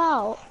kicked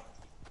out.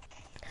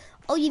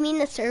 Oh, you mean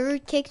the server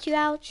kicked you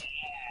out?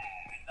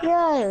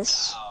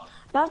 Yes.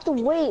 I have to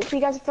wait for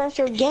you guys to finish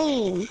your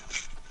game.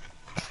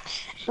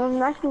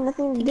 I'm actually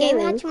nothing to The do. game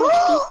had too much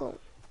people.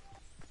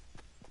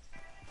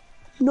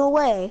 No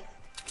way.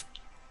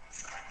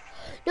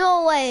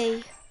 No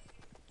way.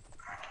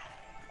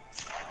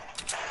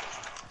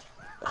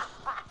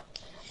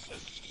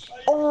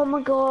 Oh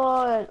my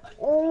god.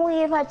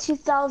 Only if I had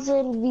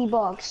 2,000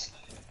 V-Bucks.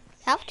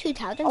 Have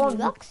 2,000 Oh,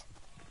 V-Bucks?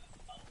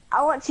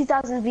 I want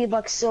 2,000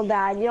 V-Bucks so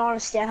bad. You don't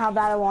understand how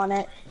bad I want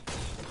it.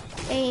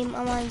 Same,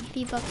 I want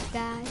V-Bucks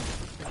bad.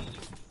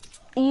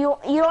 You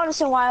don't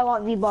understand why I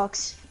want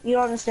V-Bucks. You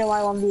don't understand why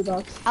I want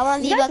V-Bucks. I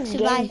want You guys V-Bucks to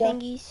game buy done.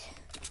 thingies.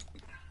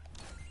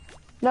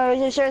 No,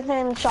 there's a certain thing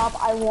in the shop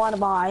I want to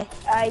buy.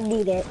 I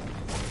need it.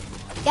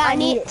 Yeah, I I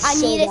need need it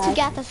so it to bad.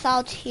 get the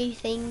salty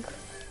thing.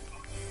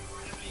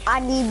 I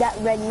need that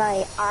red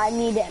knight. I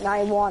need it and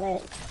I want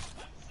it.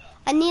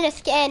 I need a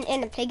skin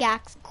and a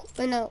pickaxe.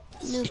 No,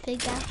 new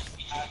pickaxe.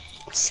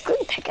 Screw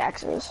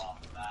pickaxes.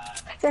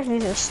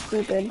 Pickaxes are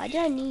stupid. Why do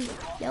I need?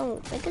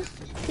 No, because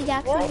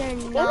pickaxes What? are Give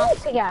me not.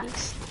 a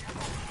pickaxe.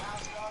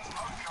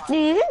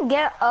 Dude, you can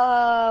get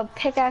a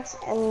pickaxe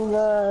and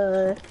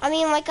the... I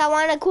mean, like, I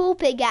want a cool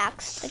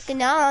pickaxe. Like,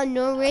 now,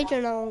 no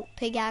original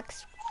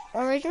pickaxe.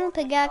 Original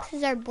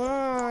pickaxes are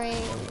boring.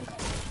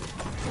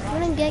 I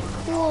want to get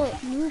cool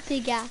new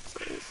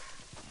pickaxes.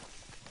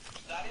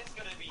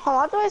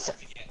 Oh,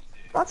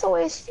 that's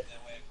always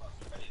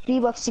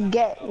V-Bucks to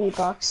get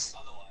V-Bucks.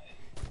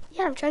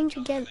 Yeah, I'm trying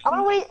to get.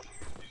 I'm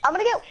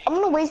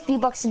gonna waste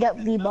V-Bucks to get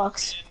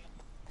V-Bucks.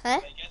 Huh? I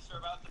guess we're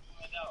about to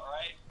find out,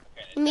 right?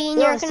 Okay. You mean You you're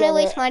gonna understand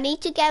waste it. money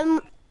to get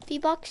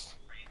V-Bucks?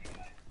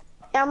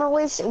 Yeah, I'm gonna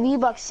waste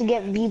V-Bucks to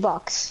get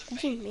V-Bucks.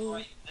 What do you mean? I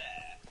reckon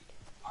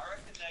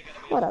they're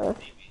gonna be Whatever. able to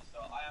see me, so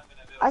I am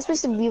gonna be I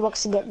wasted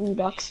V-Bucks to get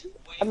V-Bucks.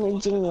 I'm a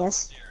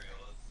genius.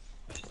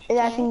 cereals. And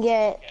I can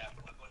get...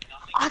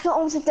 I can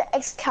almost get the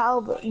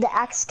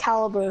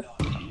Excalibur.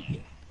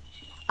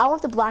 I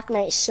want the Black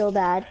Knight so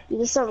bad.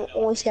 This is the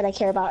only skin I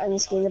care about in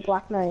this game, the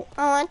Black Knight.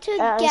 I want to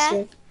honestly.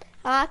 get.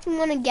 I actually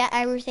want to get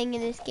everything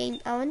in this game.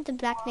 I want the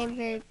Black Knight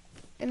very.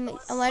 I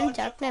want a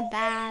Dark Knight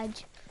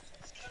badge.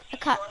 I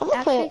can't I'm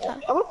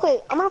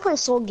gonna play a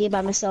soul game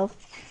by myself.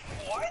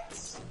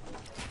 What?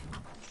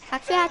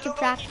 Actually, I have to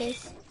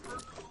practice.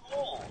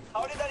 Oh,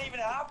 how did that even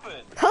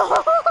happen?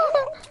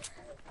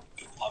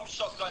 I'm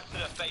shotgun to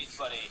the face,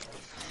 buddy.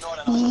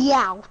 Not enough.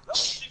 Yeah. That was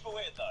super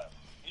weird though.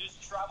 You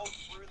just traveled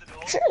through the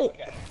door. Sure.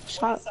 Okay.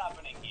 Shut What is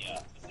happening here?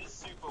 This is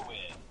super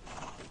weird.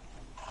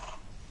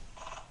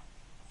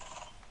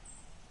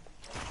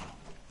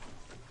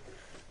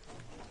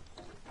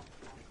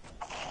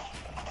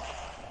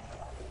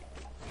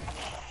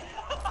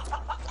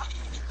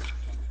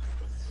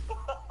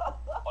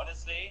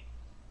 Honestly,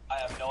 I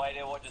have no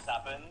idea what just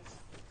happened.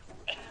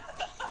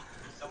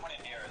 Someone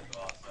in here as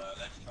well, so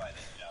let's try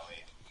this, shall we?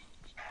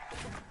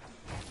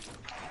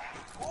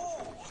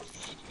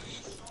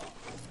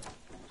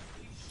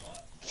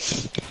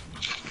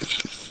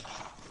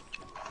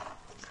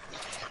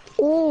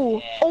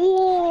 Ooh.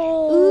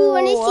 Ooh. Ooh,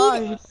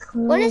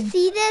 wanna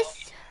see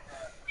this?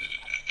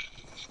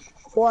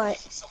 What?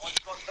 Someone's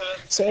got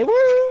the... Say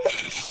word.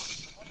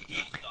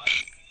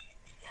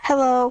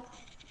 Hello.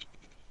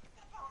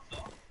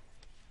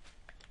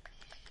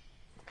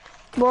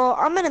 Well,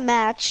 I'm in a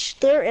match.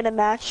 They're in a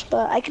match,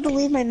 but I can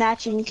leave my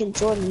match and you can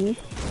join me.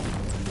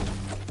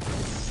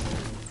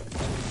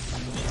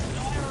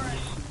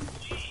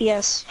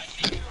 Yes.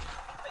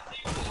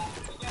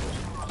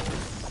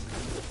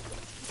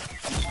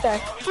 Okay.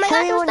 Oh my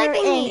Tell me gosh, when who's you're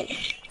typing in. me?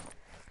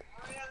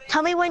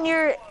 Tell me when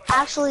you're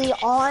actually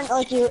on,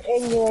 like you're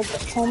in your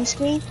home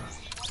screen.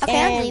 Okay,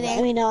 I'm and leaving.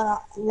 let me know,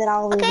 and then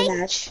I'll leave Okay. the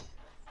match.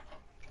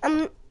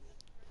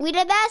 We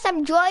the best.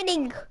 I'm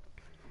joining.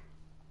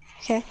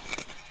 Okay.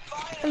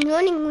 I'm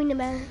joining. We the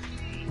best.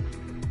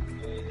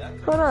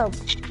 Hold up.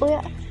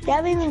 We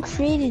haven't even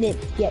created it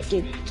yet,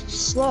 dude.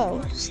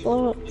 Slow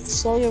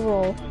your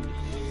roll.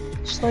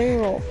 Slow your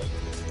roll.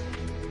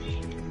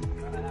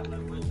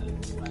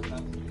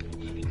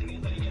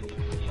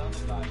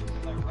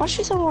 Watch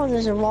me someone with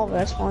this revolver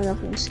that's falling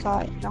up in the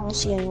sky. I don't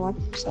see anyone,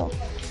 so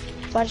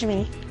watch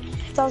me.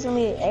 I thought it was gonna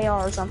be an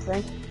AR or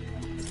something.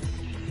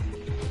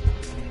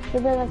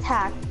 Give an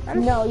attack.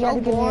 No, you have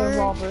to give me a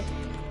revolver.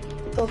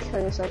 Go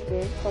kill yourself,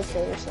 dude. Go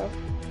kill yourself.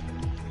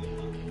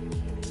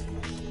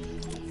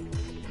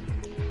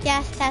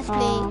 Yes, that's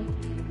me.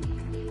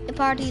 The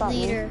party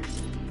leader.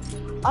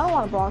 I don't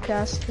want to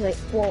broadcast.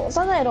 Cause well, it's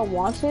not that I don't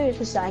want to, it's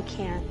just that I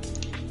can't.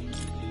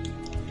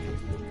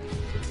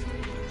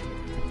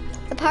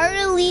 The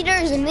party leader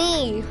is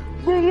me.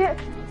 Dude,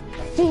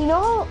 you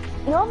know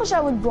how much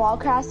I would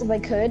broadcast if I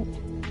could?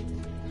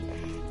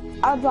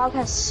 I would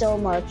broadcast so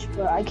much,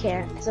 but I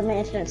can't because my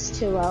internet's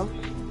too low.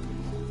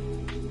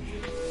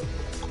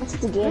 That's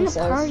what the game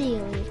says. Party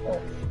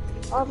leader.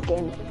 I love the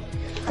game.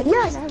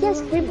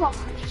 Yes, game block.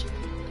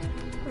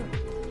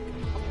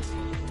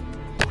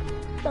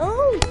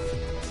 Oh,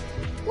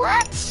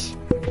 what?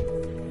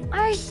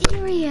 Are you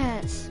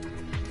serious?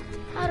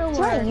 How do It's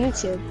work? on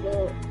YouTube,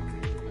 but,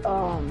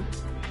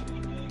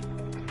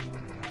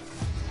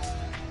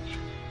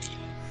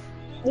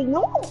 like,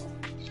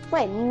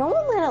 wait, no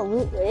one let a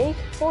loot lake?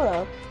 Hold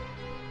up.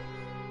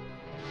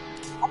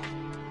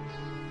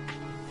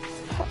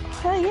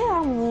 Hell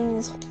yeah, I'm winning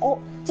this. Oh,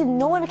 dude,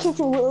 no one came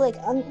to loot lake.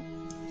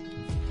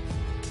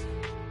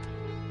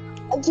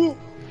 Dude,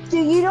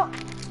 you don't.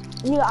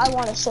 Yeah, I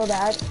want it so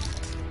bad.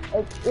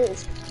 Like,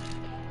 it's.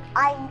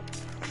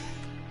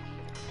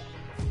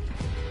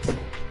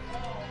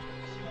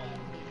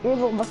 You're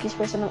the luckiest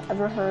person I've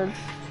ever heard.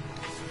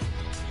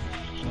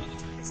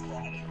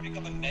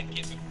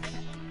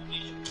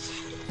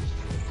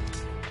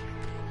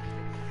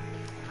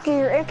 Okay,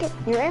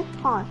 you're in?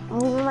 Hold on, I'm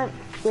leaving my,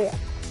 wait.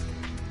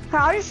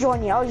 I'll just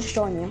join you, I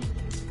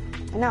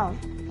know,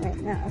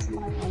 right now, that's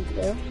what I'm going to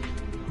do.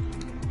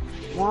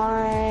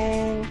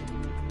 One.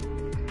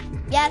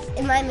 Yes,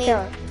 in my name.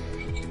 Here.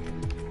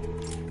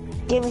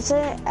 Give me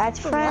a add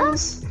to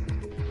friends.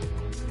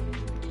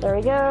 There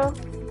we go.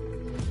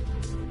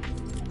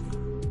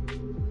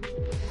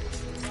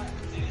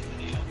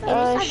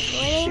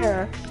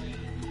 Sure.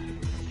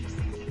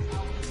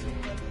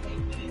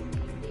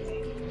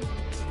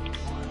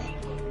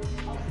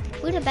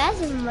 Ooh, the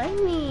best remind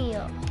me.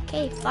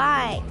 Okay,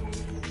 fine.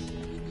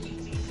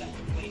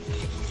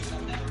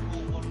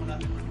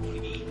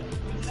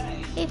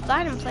 Okay,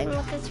 fine. I'm playing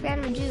with this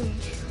random dude.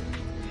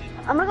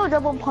 I'm gonna go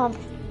double pump.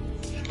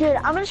 Dude,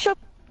 I'm gonna show.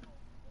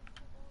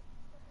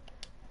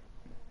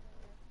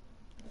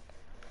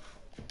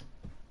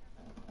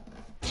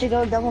 To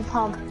go double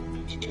pump.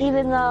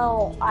 Even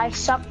though I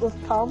suck with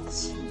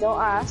pumps,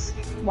 don't ask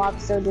why I'm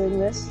still doing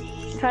this.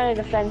 I'm trying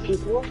to defend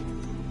people.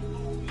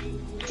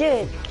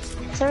 Dude,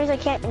 for some reason I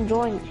can't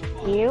join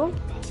you.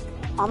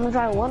 I'm gonna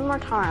try one more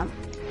time.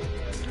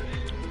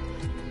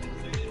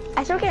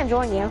 I still can't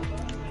join you.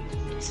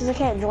 Since I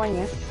can't join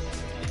you.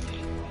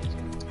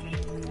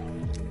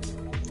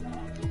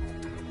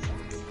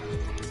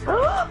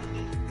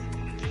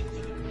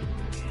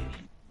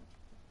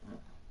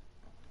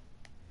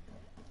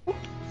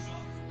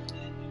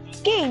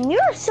 Game,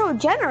 you're so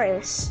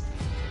generous.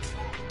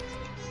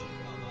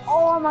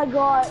 Oh my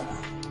god.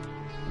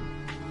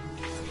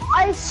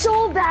 I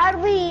so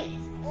badly.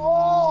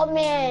 Oh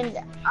man,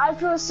 I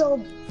feel so.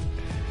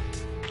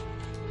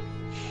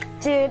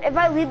 Dude, if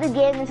I leave the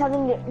game, there's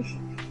something.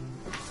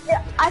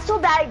 Yeah, I feel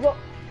bad.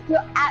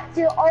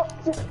 Dude,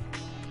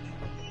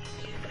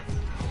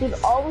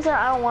 all of a sudden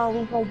I don't want to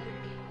leave my.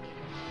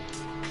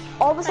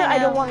 All of a sudden I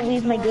don't want to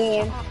leave my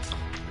game.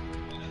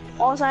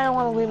 Also, I don't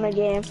want to leave my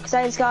game because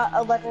I just got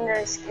a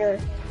legendary scar.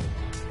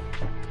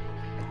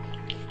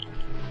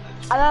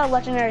 I got a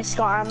legendary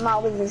scar. I'm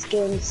not leaving this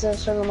game, so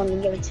someone to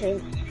give it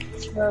to.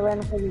 It's for a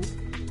random thing.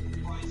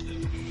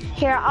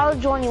 Here, I'll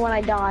join you when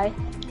I die.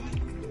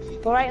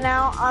 But right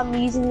now, I'm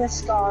using this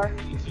scar.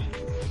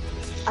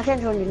 I can't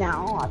join you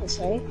now,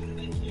 obviously.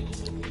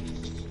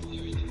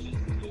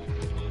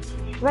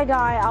 If I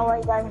die, I'll let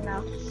you guys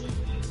know.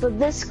 But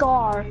this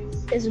scar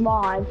is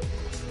mod.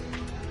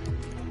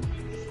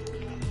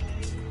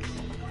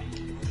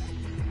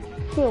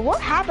 Dude,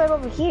 what happened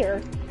over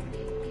here?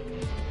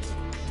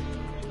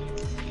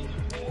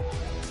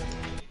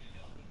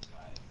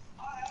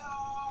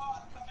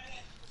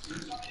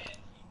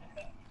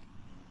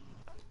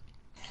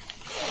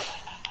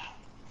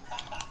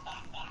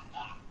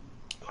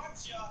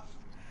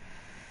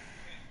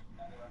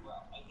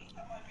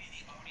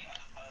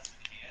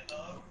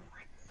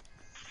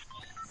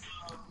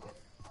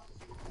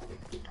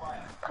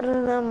 Put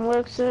it in,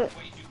 works it.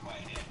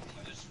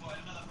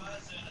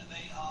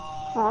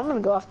 Oh, I'm gonna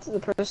go after the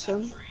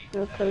person.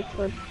 No credit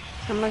card.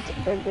 I might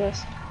get big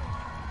this.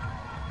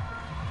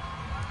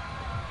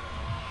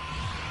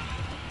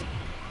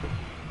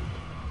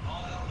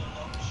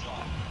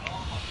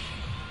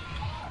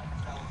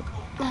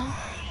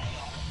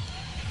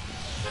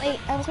 Wait,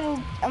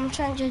 I'm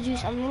trying to do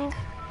something. Wait,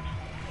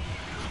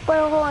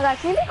 hold on, guys.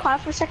 Can you be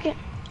quiet for a second?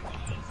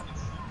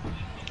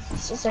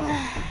 Just a second.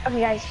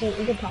 Okay, guys,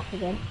 we can talk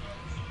again.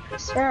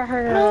 Sarah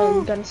heard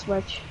a gun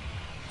switch.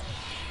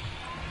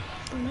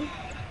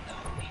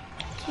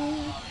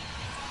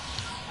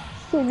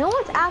 Dude, no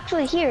one's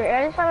actually here.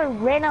 I just have a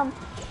random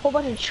whole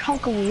bunch of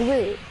chunk of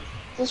loot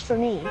just for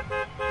me.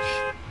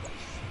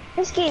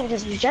 This game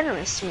is just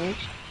generous to me.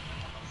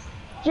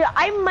 Dude,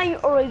 I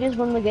might already just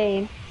won the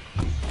game.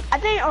 I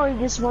think I already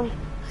just won.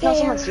 No,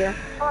 someone's here.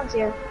 Someone's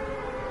here.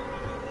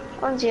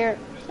 Someone's here.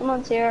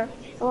 Someone's here.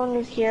 Someone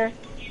is here.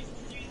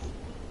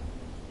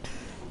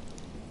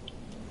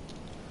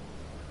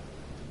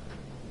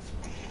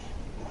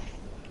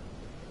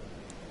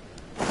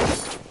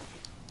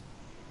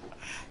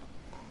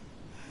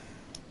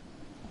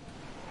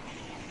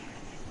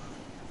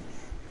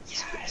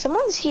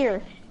 Someone's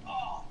here.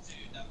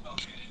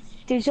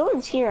 Dude,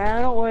 someone's here. I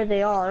don't know where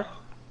they are.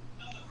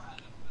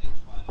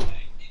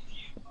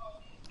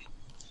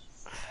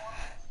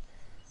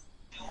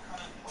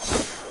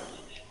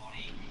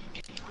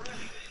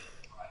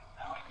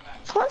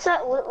 What's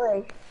that look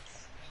like?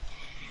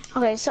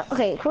 Okay, so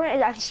Corey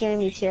is actually scaring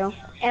me too,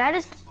 and I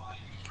just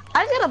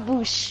got a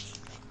boosh.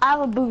 I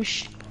have a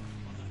boosh.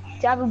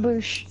 I have a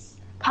boosh.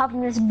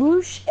 Popping this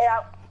boosh, and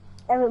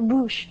I have a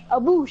boosh. A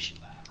boosh.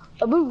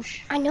 A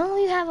boosh. I know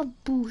you have a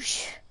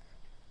boosh.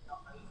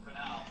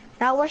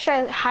 Now where should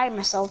I hide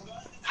myself?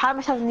 Hide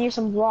myself near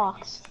some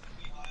rocks.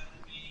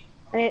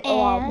 I need a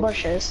lot of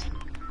bushes.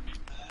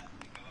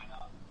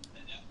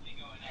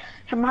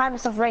 I'm hiding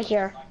myself right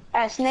here.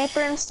 A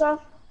sniper and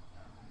stuff.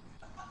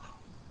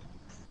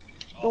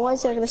 Why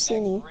is they gonna see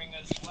me?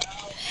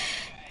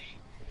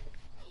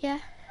 Yeah.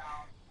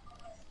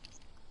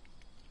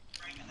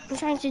 I'm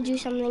trying to do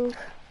something.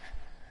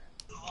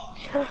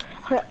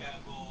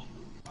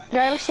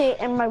 Gotta stay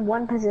in my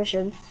one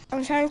position.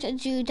 I'm trying to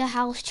do the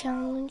house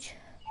challenge.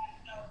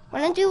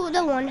 Wanna do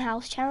the one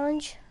house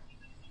challenge?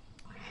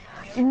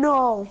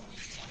 No.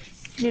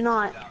 Do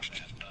not.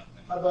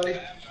 Hi, buddy.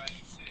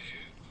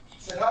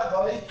 Say hi,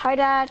 buddy. Hi,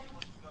 Dad.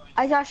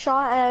 I got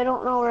shot and I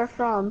don't know where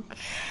from.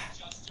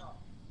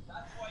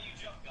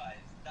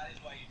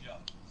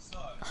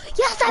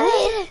 Yes, I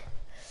made it!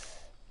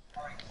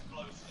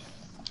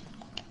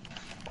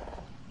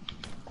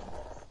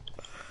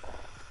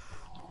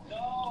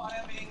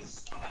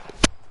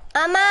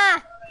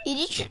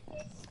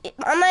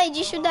 Мама,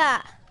 иди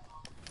сюда.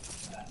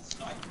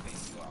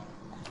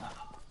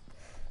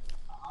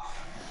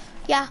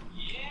 Я.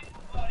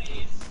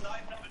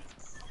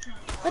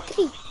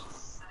 Смотри.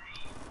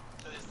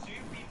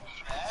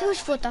 Сделаешь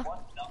фото.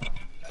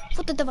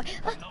 Фото давай.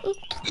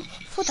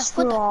 Фото,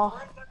 фото.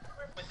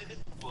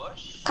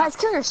 Guys,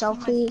 kill yourself,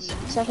 please,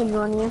 so I can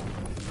join you.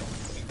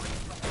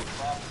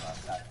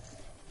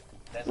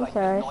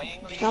 Okay,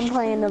 I'm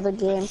playing another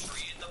game.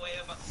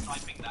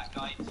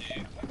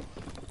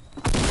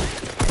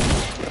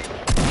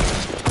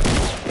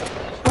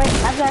 Wait,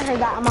 after I heard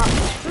that, I'm not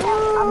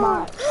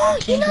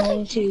actually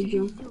going to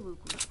do.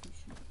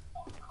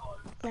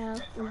 No.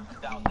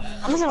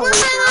 I'm just gonna wait.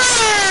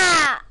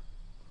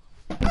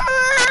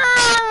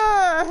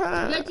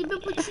 Я тебя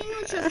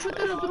починю сейчас,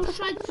 что-то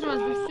разрушать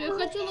сразу. Все, я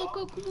хотела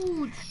как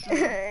лучше.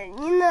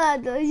 Не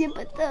надо, я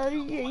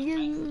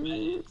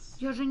пытаюсь.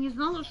 Я же не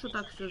знала, что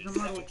так все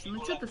заморочено.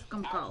 Ну что ты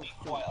скомкал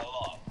все?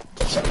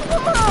 Ты что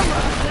мама?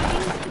 Я же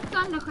не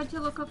специально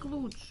хотела как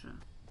лучше.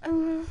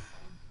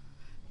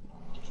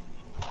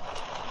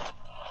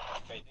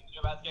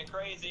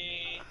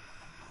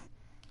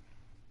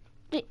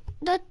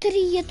 Да 3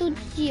 я тут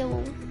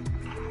делал.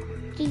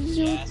 Ты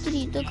сделал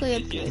 3, только я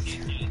 5.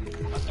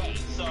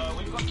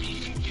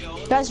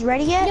 Guys,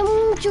 ready yet? Я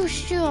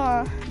мучился.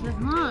 Я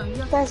знаю,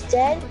 я... Guys,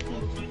 dead?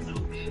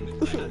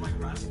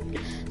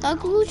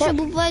 Так лучше,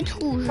 бывает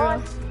хуже.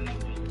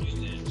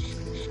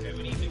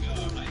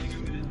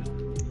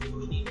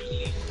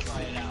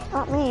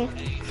 Not me.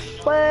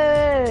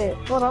 Wait.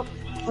 Hold up.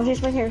 I'll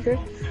change my character.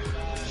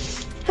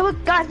 Come on,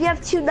 guys, we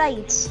have 2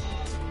 knights.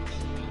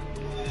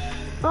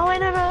 Oh, wait,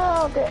 no.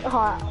 Okay,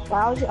 hold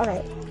on.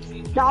 Okay.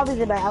 No, I'll be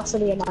the knight. I'll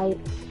still be a knight.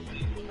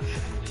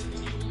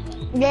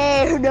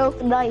 Yeah, no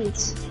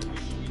knights.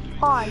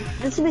 Hold on.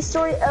 This is the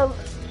story of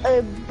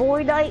a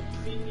boy knight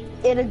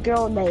and a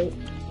girl knight.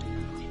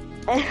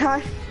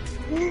 And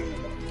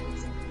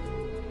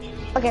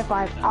okay,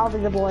 fine. I'll be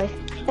the boy.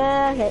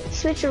 Okay,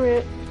 switch your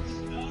route.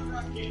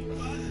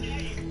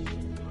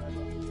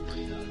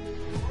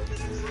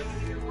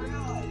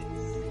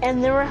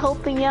 And they were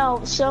helping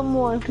out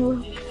someone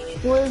who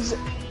was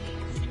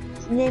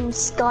named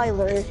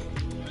Skylar.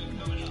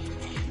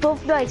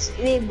 Both knights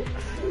named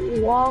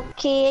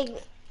Walking,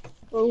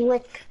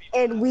 Lick,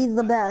 and We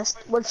the Best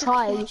were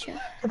trying to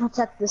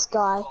protect this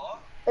guy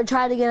and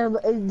trying to get him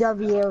a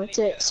W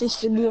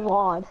to move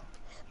on.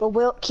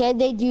 But can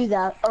they do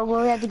that, or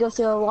will we have to go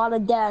through a lot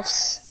of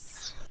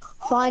deaths?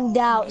 Find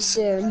out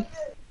soon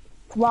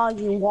while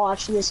you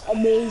watch this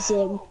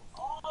amazing,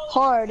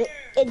 hard,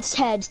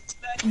 intense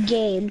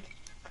game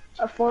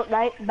of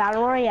Fortnite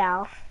Battle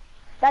Royale.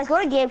 Guys,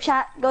 go to game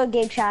chat. Go to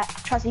game chat.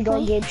 Trust me, go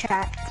in game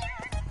chat.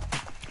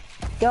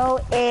 Go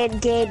in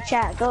game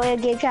chat. Go in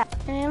game chat.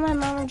 And my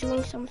mom is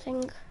doing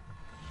something.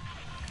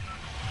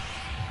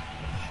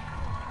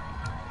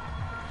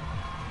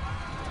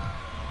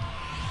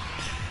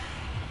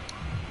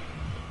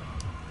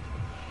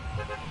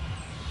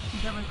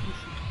 Да, давай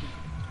крышу.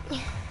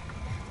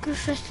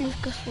 Круша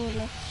сливка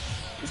сложно.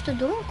 Ты что,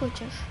 дома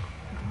хочешь?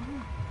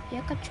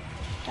 Я хочу.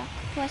 Так,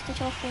 давай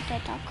сначала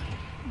фото, так.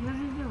 Я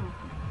же сделал.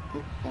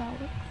 Да,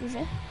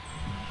 уже.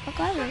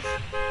 Показываешь?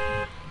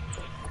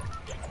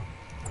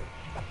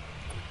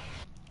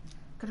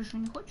 Крышу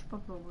не хочешь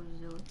попробовать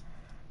сделать?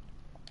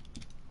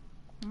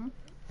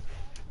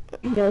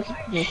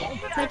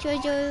 Хочу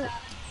сделать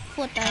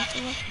фото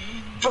этого.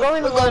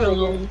 We're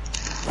going.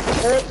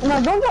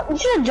 No, don't jump. You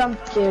should have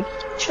jumped, dude.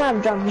 You shouldn't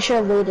have jumped. You should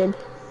have waited.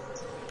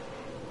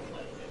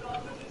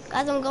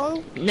 Guys, I'm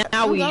going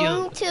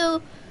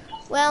to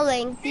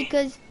Welling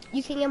because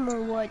you can get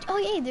more wood. Oh,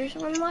 yay, there's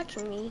someone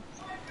watching me.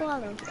 Go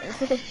on.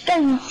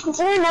 Then, since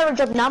I never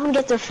jumped, now I'm gonna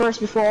get there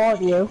first before all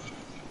of you.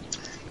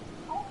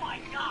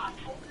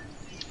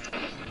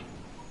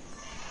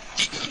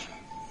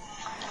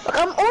 Look,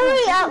 I'm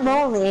already at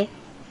Lonely.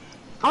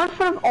 I'm in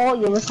front of all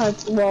you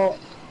besides, well,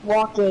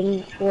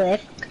 walking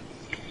with.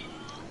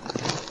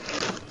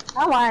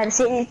 I wanted to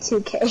see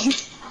 2K.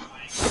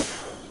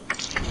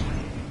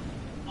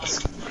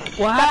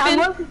 What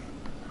happened?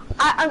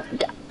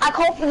 I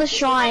called for the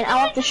shrine.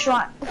 I left the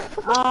shrine.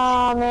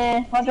 Oh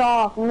man, fuck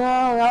off.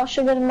 No, that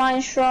should have been my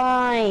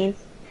shrine.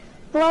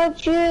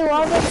 But you,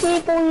 other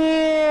people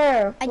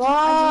here.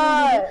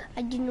 What?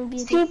 I didn't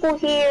be People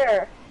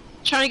here.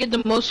 Trying to get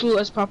the most loot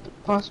as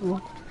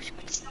possible.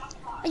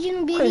 I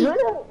didn't be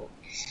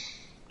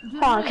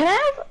Hold on, can I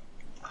have...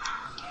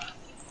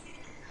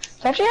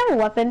 Do I actually have a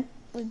weapon?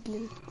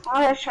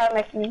 I'll just try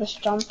making this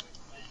jump.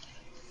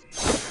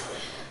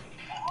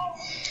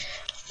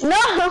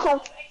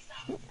 No!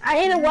 I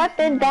need a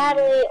weapon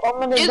badly, or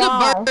I'm gonna die. There's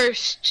a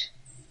burst.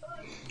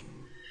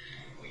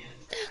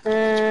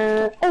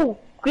 Oh,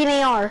 green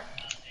AR.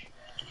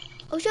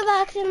 Oh, should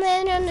have accidentally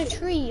landed on the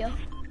tree.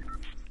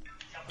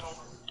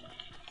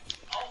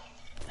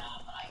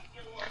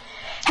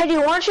 Hey, do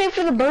you want to trade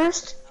for the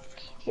burst?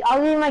 I'll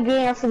give you my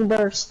green AR for the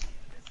burst.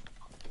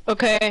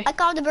 Okay. I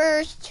called the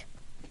burst.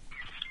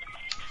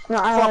 No,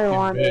 I don't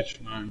want it.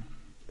 Bitch, man.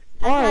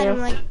 I don't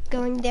like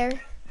going there.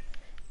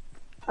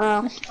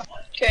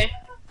 Okay.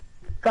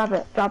 Drop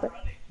it.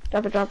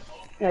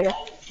 There you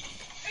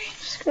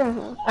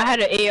go. I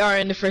had an AR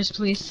in the first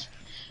place,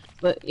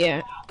 but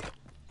yeah.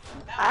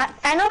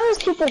 I know there's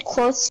people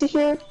close to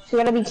here, so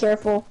you gotta be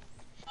careful.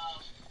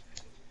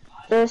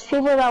 There's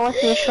people that want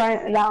to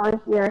shrine that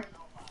one here.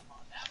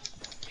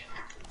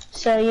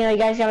 So, you know, you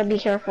guys gotta be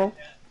careful.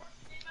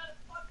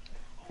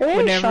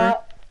 Whatever.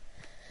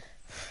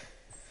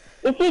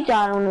 If you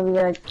die, I wanna be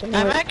like...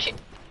 I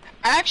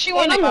actually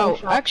want to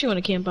out. I actually want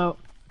to camp out.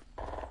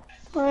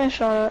 I'm gonna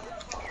shot it.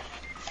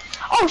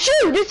 Oh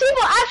shoot! There's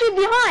people actually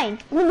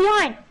behind! We're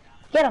behind!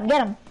 Get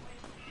him!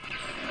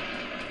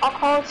 I'll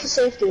call it to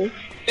safety.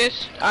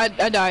 Yes, I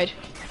died.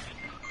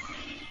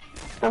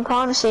 I'm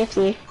calling to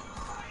safety.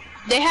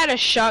 They had a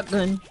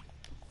shotgun.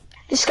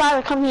 This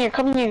guy, come here.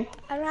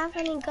 I don't have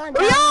any guns.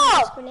 No!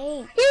 I have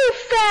grenades. You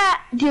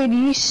fat dude!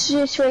 You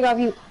swear to God,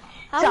 you.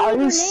 I have you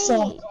grenades.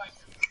 suck.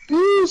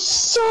 You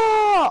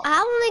suck. I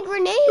have only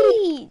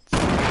grenades.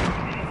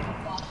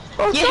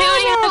 What's Yeah, he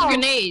only has wrong?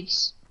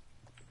 grenades.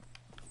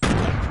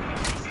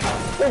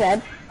 You're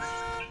dead.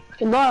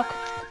 Good luck.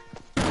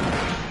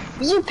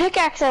 Use your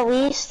pickaxe at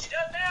least.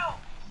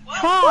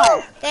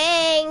 Try.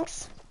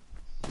 Thanks.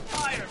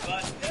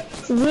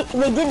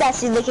 They did that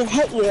so they can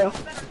hit you.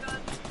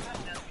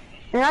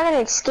 You're not gonna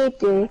escape,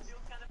 dude.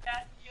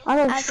 I'm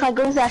gonna try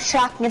going to that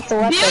shack and get the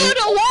weapon. Build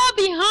a wall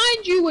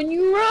behind you when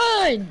you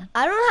run.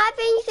 I don't have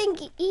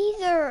anything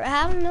either. I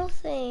have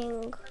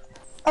nothing.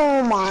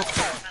 Oh my.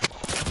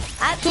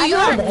 So you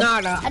have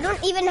nada. I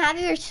don't even have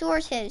your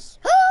sources.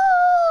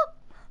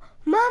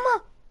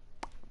 Мама!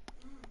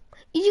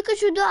 Иди-ка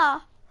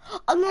сюда!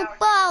 Оно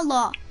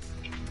упало!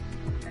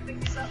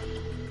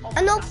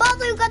 Оно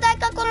упало, и угадай,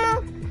 как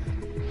оно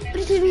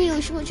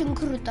приземлилось. Очень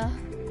круто.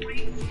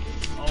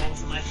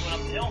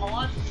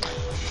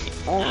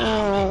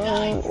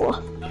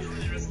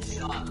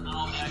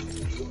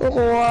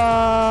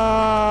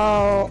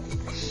 Wow.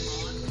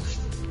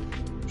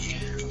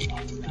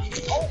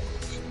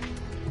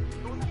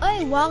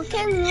 Hey,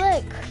 Wildcat,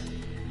 look.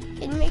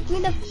 Can you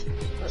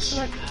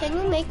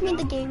make me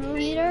the game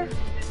leader?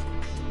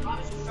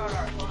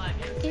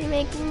 Can you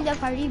make me the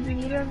party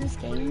leader of this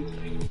game?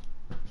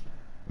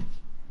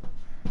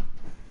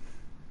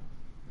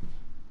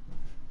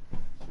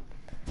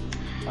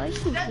 Why is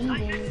she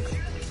leaving?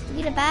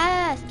 Be the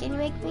best. Can you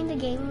make me the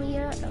game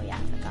leader? Oh yeah, I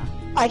forgot.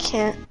 I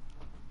can't.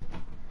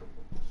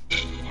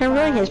 I'm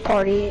running his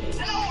party.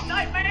 Hello,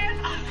 Nightman!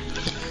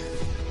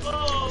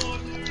 Oh,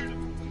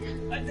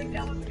 dude. I think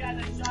that was the guy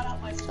that shot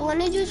out my... So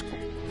when I do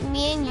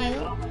me and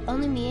you,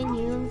 only me and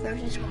you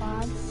versus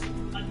squads,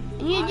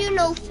 and you do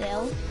no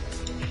fill.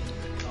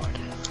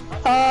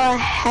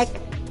 Heck.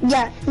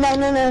 Yeah,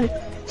 no.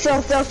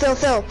 Phil.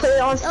 Put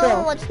it on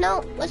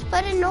Phil. Let's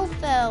put in no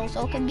fill,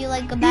 so it can be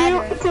like a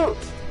battery.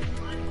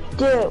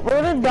 Dude,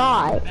 we're gonna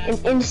die in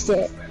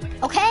instant.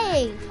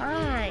 Okay,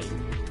 fine.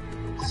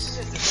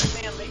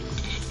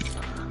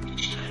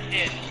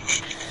 Yeah.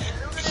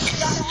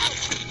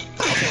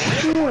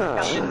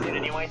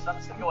 Anyway, so I'm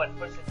just gonna go ahead and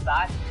push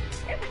inside.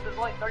 And there's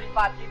only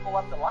 35 people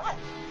left alive.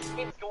 This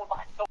game's going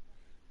by so.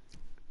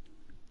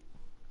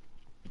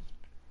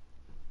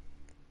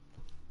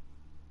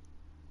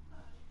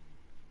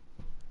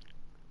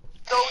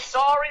 So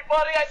sorry,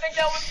 buddy. I think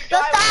that was the So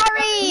What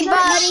sorry,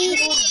 buddy.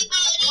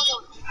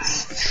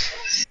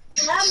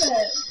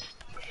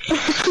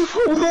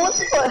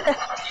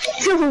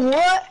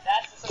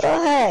 the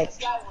heck?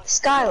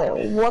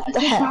 Skylar, what the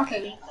heck?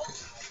 Talking.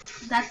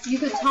 That's you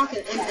can talk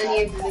in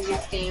any of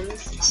these games.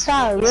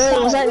 Skylar,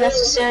 really? Was that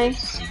necessary?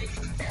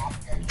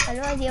 I have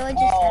no idea what you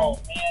said.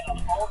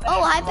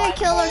 Oh, Hyper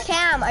Killer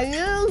Cam. Are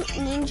you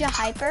Ninja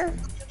Hyper?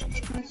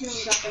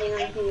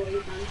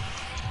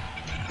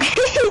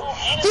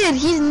 Dude,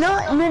 he's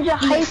not Ninja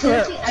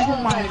Hyper.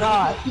 Oh my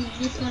god.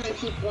 He's gonna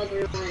keep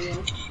bothering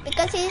you.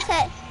 Because he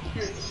says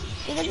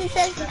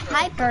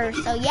Hyper.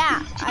 So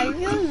yeah, are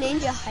you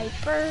Ninja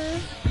Hyper?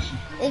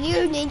 If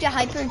you're Ninja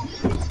Hyper,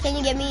 can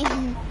you give me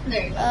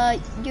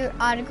your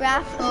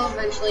autograph? I'll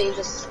eventually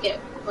just get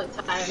like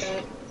tired of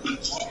it.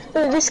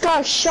 Dude, this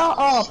guy, shut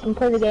up and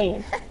play the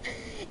game.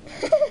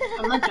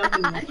 I'm not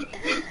joking.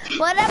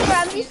 Whatever,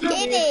 I'm just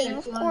kidding.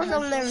 Of course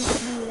I'll never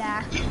do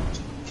that.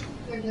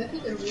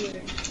 They're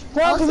weird.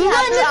 Well, Also, you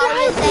Hyper got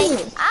always Ninja saying,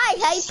 Hyper. "Hi,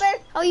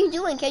 Hyper. How are you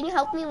doing? Can you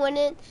help me win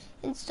it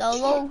in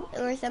solo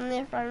or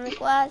something from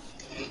request?"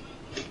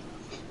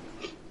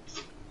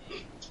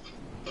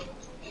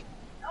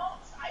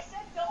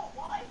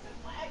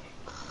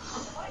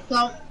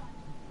 So,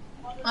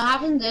 what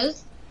happens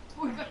is,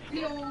 No,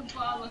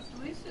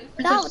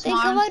 it's think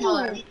smaller and about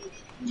smaller. it.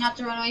 You have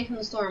to run away from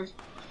the storm.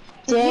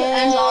 If you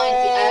end all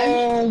at the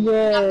end, you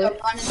have Damn. to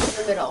run into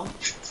the middle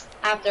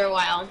after a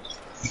while.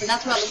 And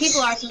that's where all the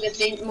people are, so it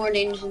gets more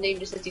dangerous and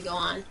dangerous as you go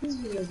on.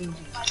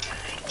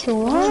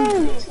 Come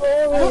on.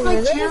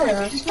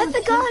 Get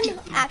the gun!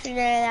 Actually,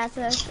 that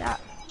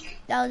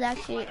was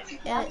actually,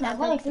 that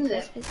What is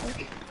it?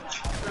 specific.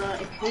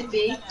 It could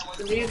be.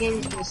 The video game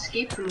is an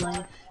escape from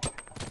life.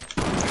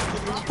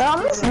 But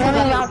I'm just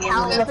running around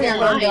town looking for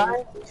a gun,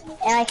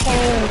 and I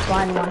can't even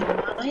find one.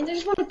 I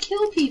just want to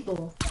kill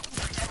people.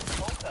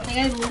 Like,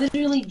 I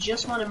literally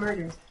just want to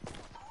murder.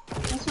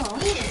 That's all.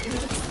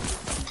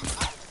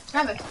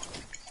 Grab it.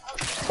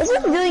 There's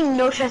like really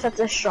no chance at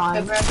this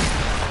shrine. Where?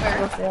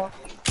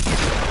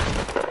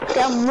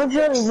 Yeah, I'm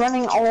literally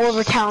running all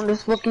over town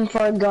just looking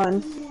for a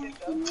gun.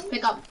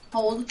 Pick up.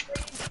 Hold.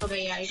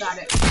 Okay, yeah, you got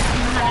it. You know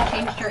how to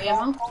change your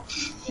ammo?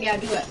 Yeah,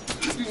 do it.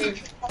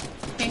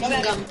 Change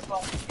the gun.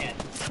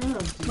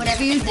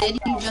 Whatever you did,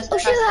 you just Oh,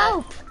 pressed shoot, it.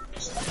 help!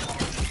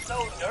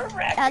 So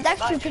nerve-wracking.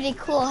 That's actually pretty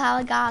cool how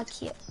I got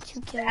 2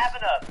 kills.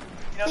 Having a,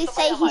 Please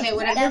say he's Okay,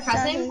 whatever you're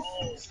pressing.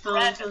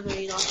 that's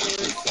Okay, you lost it.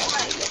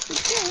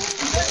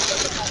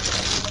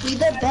 We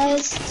the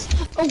best.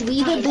 Oh,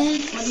 we the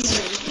best.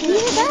 What are you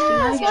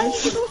doing? Why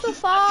did you go so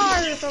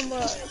far from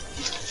us?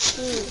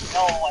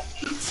 No,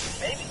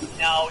 maybe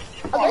no.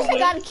 At least I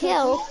got a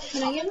kill.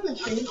 Can I give him a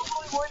treat?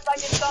 Worried about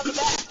getting on the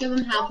back. Give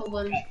him half of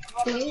one.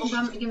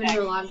 I'm giving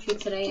her a lot of treat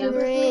today. Yeah.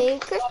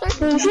 Drink.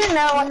 You should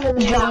never want to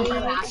jump.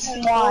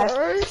 Why?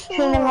 You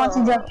should never want to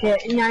jump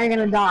yet, and now you're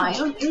gonna die.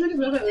 I'm gonna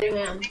go to later,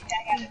 man.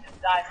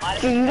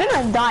 Dude, you're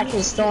gonna die to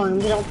the storm.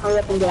 You don't hurry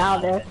up and get out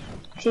of there.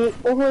 See,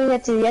 hopefully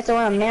you have to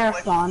run a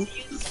marathon.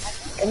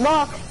 Good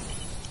luck.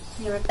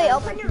 Wait,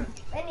 open your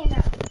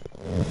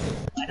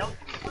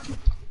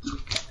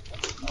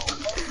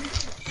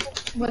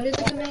What are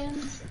the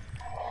commands?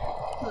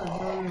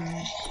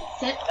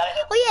 Sit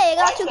Oh yeah, I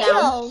got 2 Down.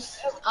 kills.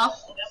 up.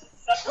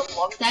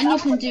 Then you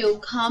can do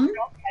come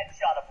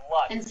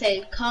and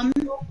say come.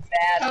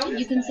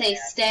 You can say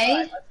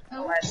stay.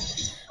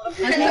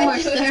 That's more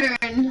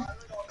stern.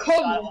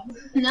 Come.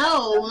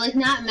 No, like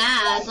not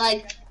mad.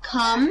 Like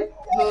come.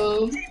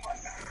 Over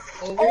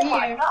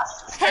here.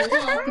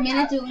 You may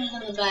not do it when he's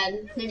on the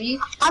bed. Maybe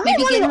I'm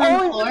maybe not get him on the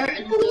only- floor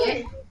and he'll do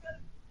it.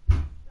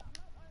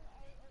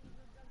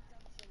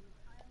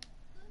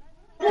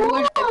 Give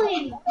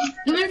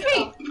him a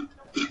treat.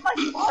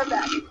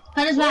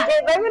 Put his back.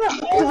 If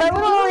I'm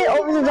gonna only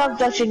open the dog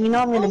junction, you know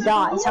I'm gonna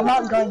die, so I'm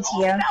not going to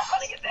here. I'm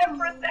gonna get there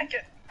for a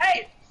second.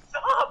 Hey,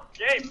 stop!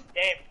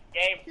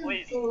 Game,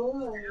 please.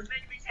 You're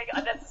making me take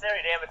unnecessary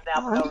damage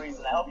now for no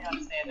reason. I hope you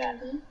understand that.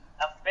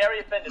 I'm very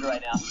offended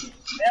right now.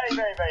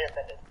 Very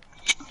offended.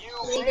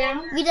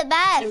 Be the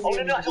best. Oh,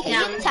 no,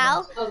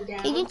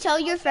 Can you tell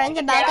your friends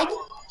about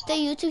the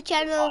YouTube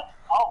channel,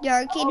 the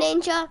Arcade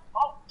Ninja?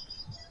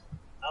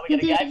 Oh, we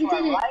got a guy to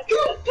our right.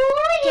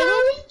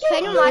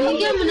 Can you watch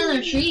Give him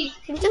another treat.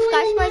 Can you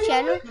subscribe to my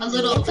channel? A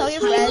little. Tell your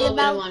a friends little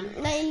bit of about one.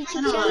 my YouTube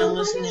I don't want to channel.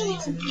 listen to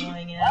these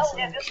annoying Oh, ass.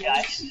 yeah, this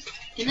guy.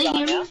 Can they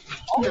hear me?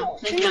 No.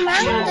 They In the can't.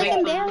 mountains, I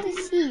can barely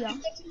see you.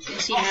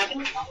 See what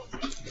happened?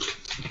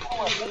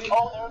 Oh,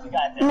 there's a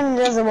guy there. I'm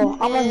invisible.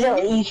 I'm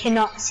invisible. You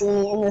cannot see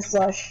me in this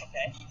bush.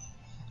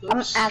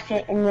 I'm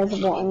actually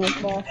invisible in this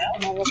bush.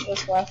 I'm not with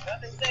this bush.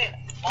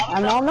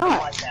 I'm all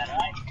not. Like that,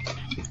 right?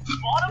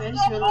 I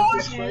just realized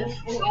this cliff.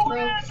 It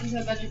broke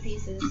into a bunch of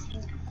pieces.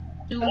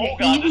 So, Oh, you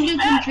God, can do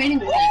some training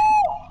with it.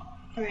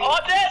 Oh,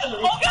 I'm dead!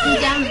 Oh, God!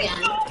 I'm down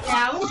again.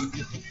 Down.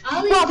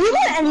 I'll leave Well, people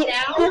any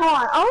down. hold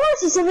on, I want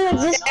to see something like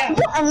this.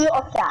 People any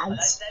of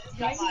fags.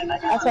 That's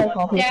what I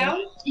call people.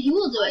 Down. He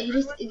will do it. You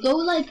just go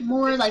like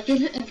more like get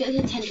his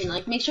attention.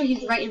 Like make sure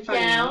he's right in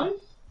front of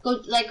you. Go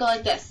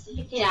like this.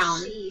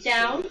 Down.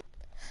 Down.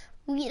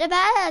 We the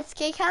best.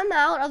 Kick him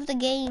out of the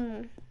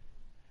game.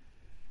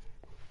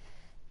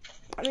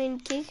 I mean,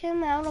 kick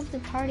him out of the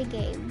party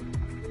game.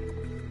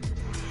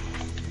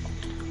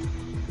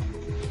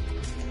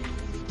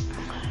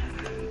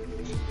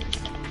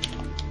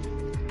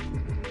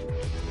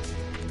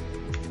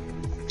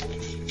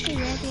 Hey,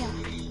 ready up.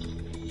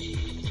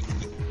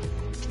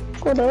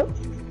 Hold up.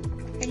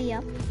 Ready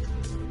up.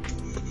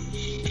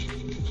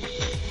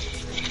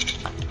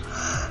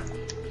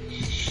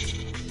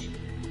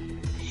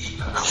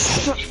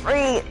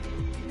 Great.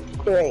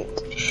 Great.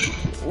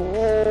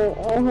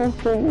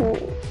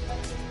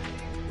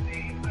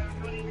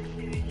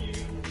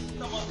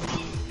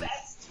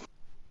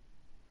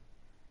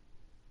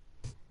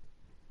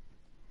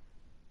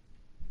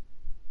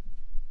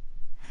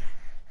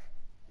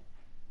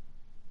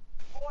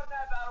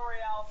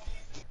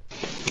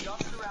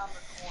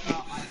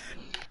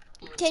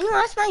 Can you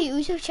watch my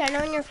YouTube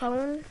channel on your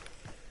phone?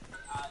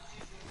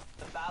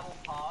 The battle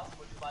pass,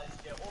 which allows you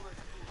to get all the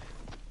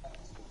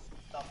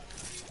stuff.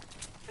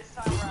 This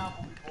time around,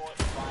 we'll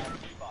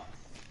be bought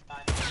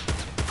by $2.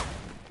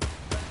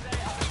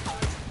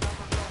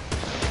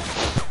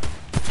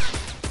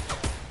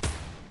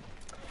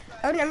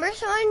 I remember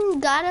someone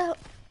got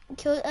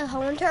killed a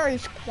whole entire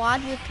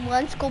squad with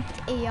one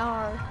scoped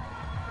AR.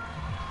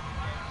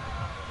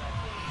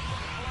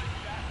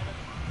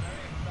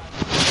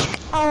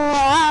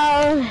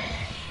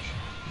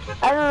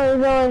 I don't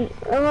know,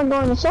 I'm not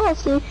going to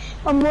Chelsea.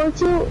 I'm going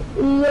to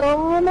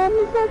Yo, and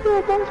I'm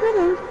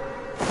Thanksgiving.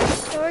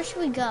 So where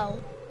should we go?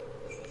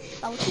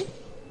 Chelsea?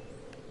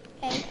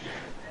 Hey.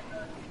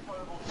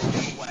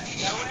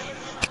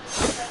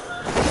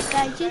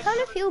 Guys, do you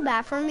kind of feel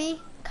bad for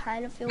me?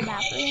 Kind of feel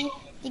bad for me?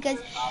 Because,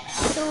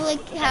 so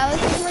like, how I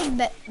can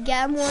like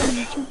get more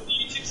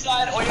YouTube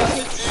side, all you have to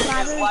do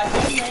is like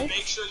it,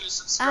 make sure you I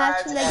subscribe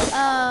have to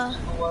like,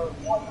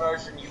 what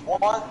version you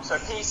want, so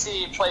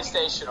PC,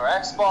 PlayStation, or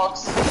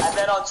Xbox, and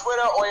then on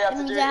Twitter, all you have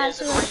to do is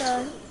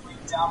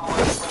retweet down below,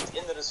 it's linked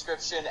in the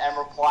description, and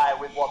reply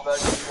with what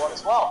version you want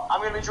as well. I'm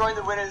going to be drawing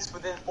the winners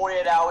within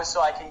 48 hours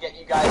so I can get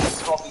you guys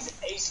these copies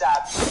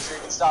ASAP, so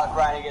you can start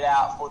grinding it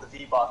out for the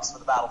V-Bucks for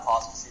the Battle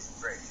Pass for Season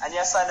 3. And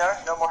yes, I know,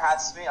 no more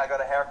hats for me, I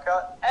got a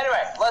haircut.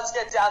 Anyway, let's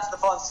get down to the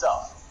fun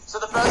stuff. So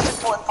the first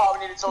important part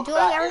we need to talk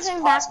about is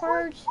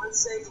Passport. With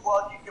Save the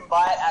World, you can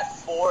buy it at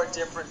 4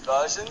 different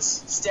versions.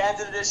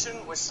 Standard Edition,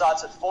 which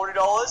starts at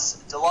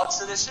 $40.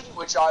 Deluxe Edition,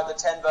 which are the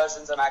 10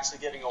 versions I'm actually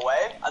giving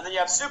away. And then you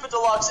have Super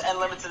Deluxe and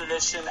Limited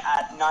Edition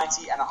at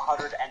 $90 and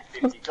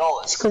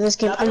 $150. Screw this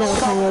game, I'm never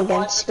playing it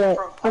again. Screw it.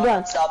 I'm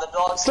done.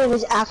 This game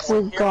is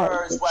absolute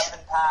garbage. Weapon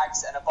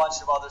packs, and a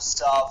bunch of other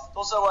stuff. It's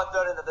also worth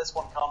noting that this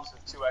one comes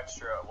with 2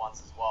 extra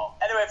ones as well.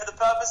 Anyway, for the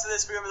purpose of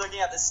this, we're going to be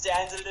looking at the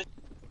Standard Edition.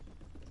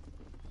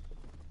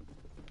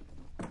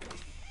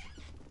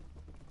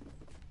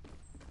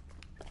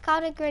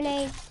 Got a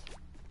grenade.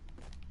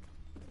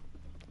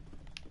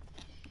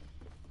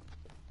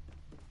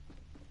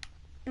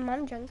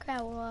 Mom drunk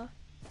out.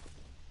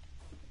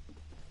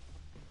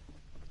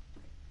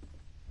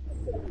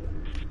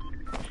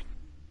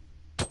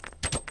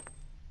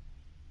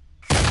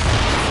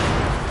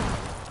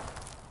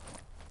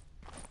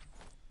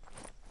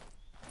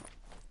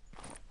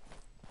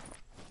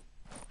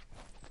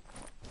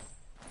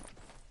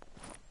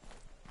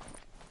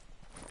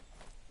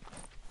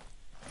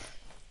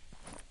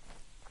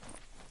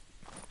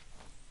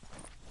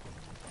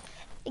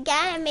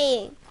 Get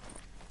me.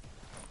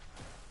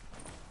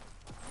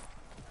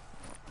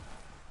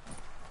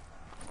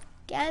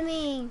 Get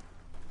me.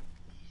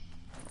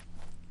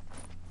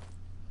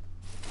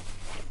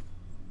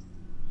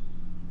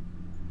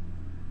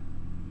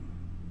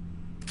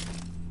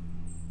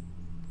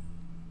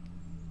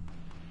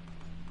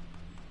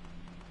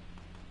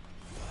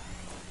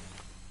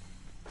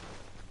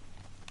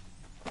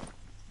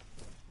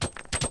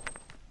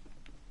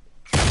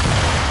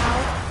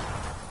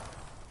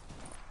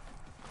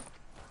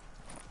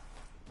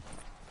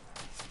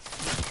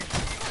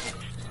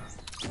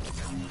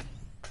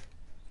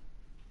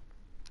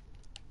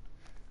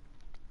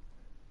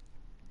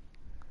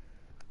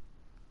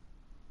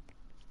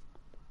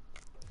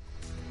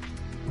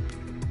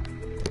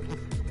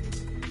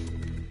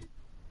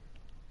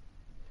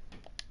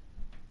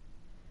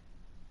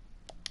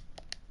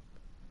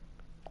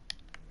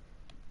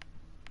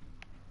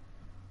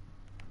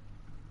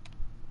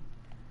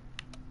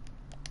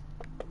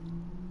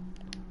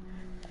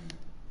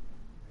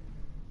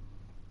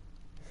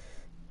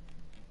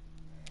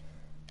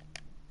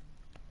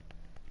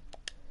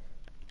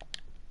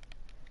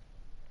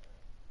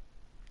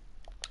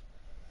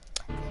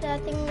 So I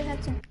think we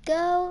have to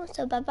go.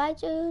 So bye bye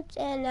dudes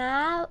and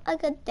have a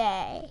good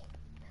day.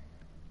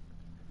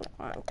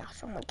 Oh my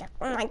gosh, oh my god,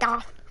 oh my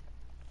god.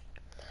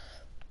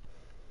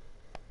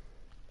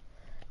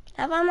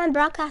 Have fun on my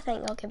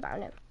broadcasting. Okay, bye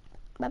now.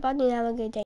 Bye bye, you have a good day.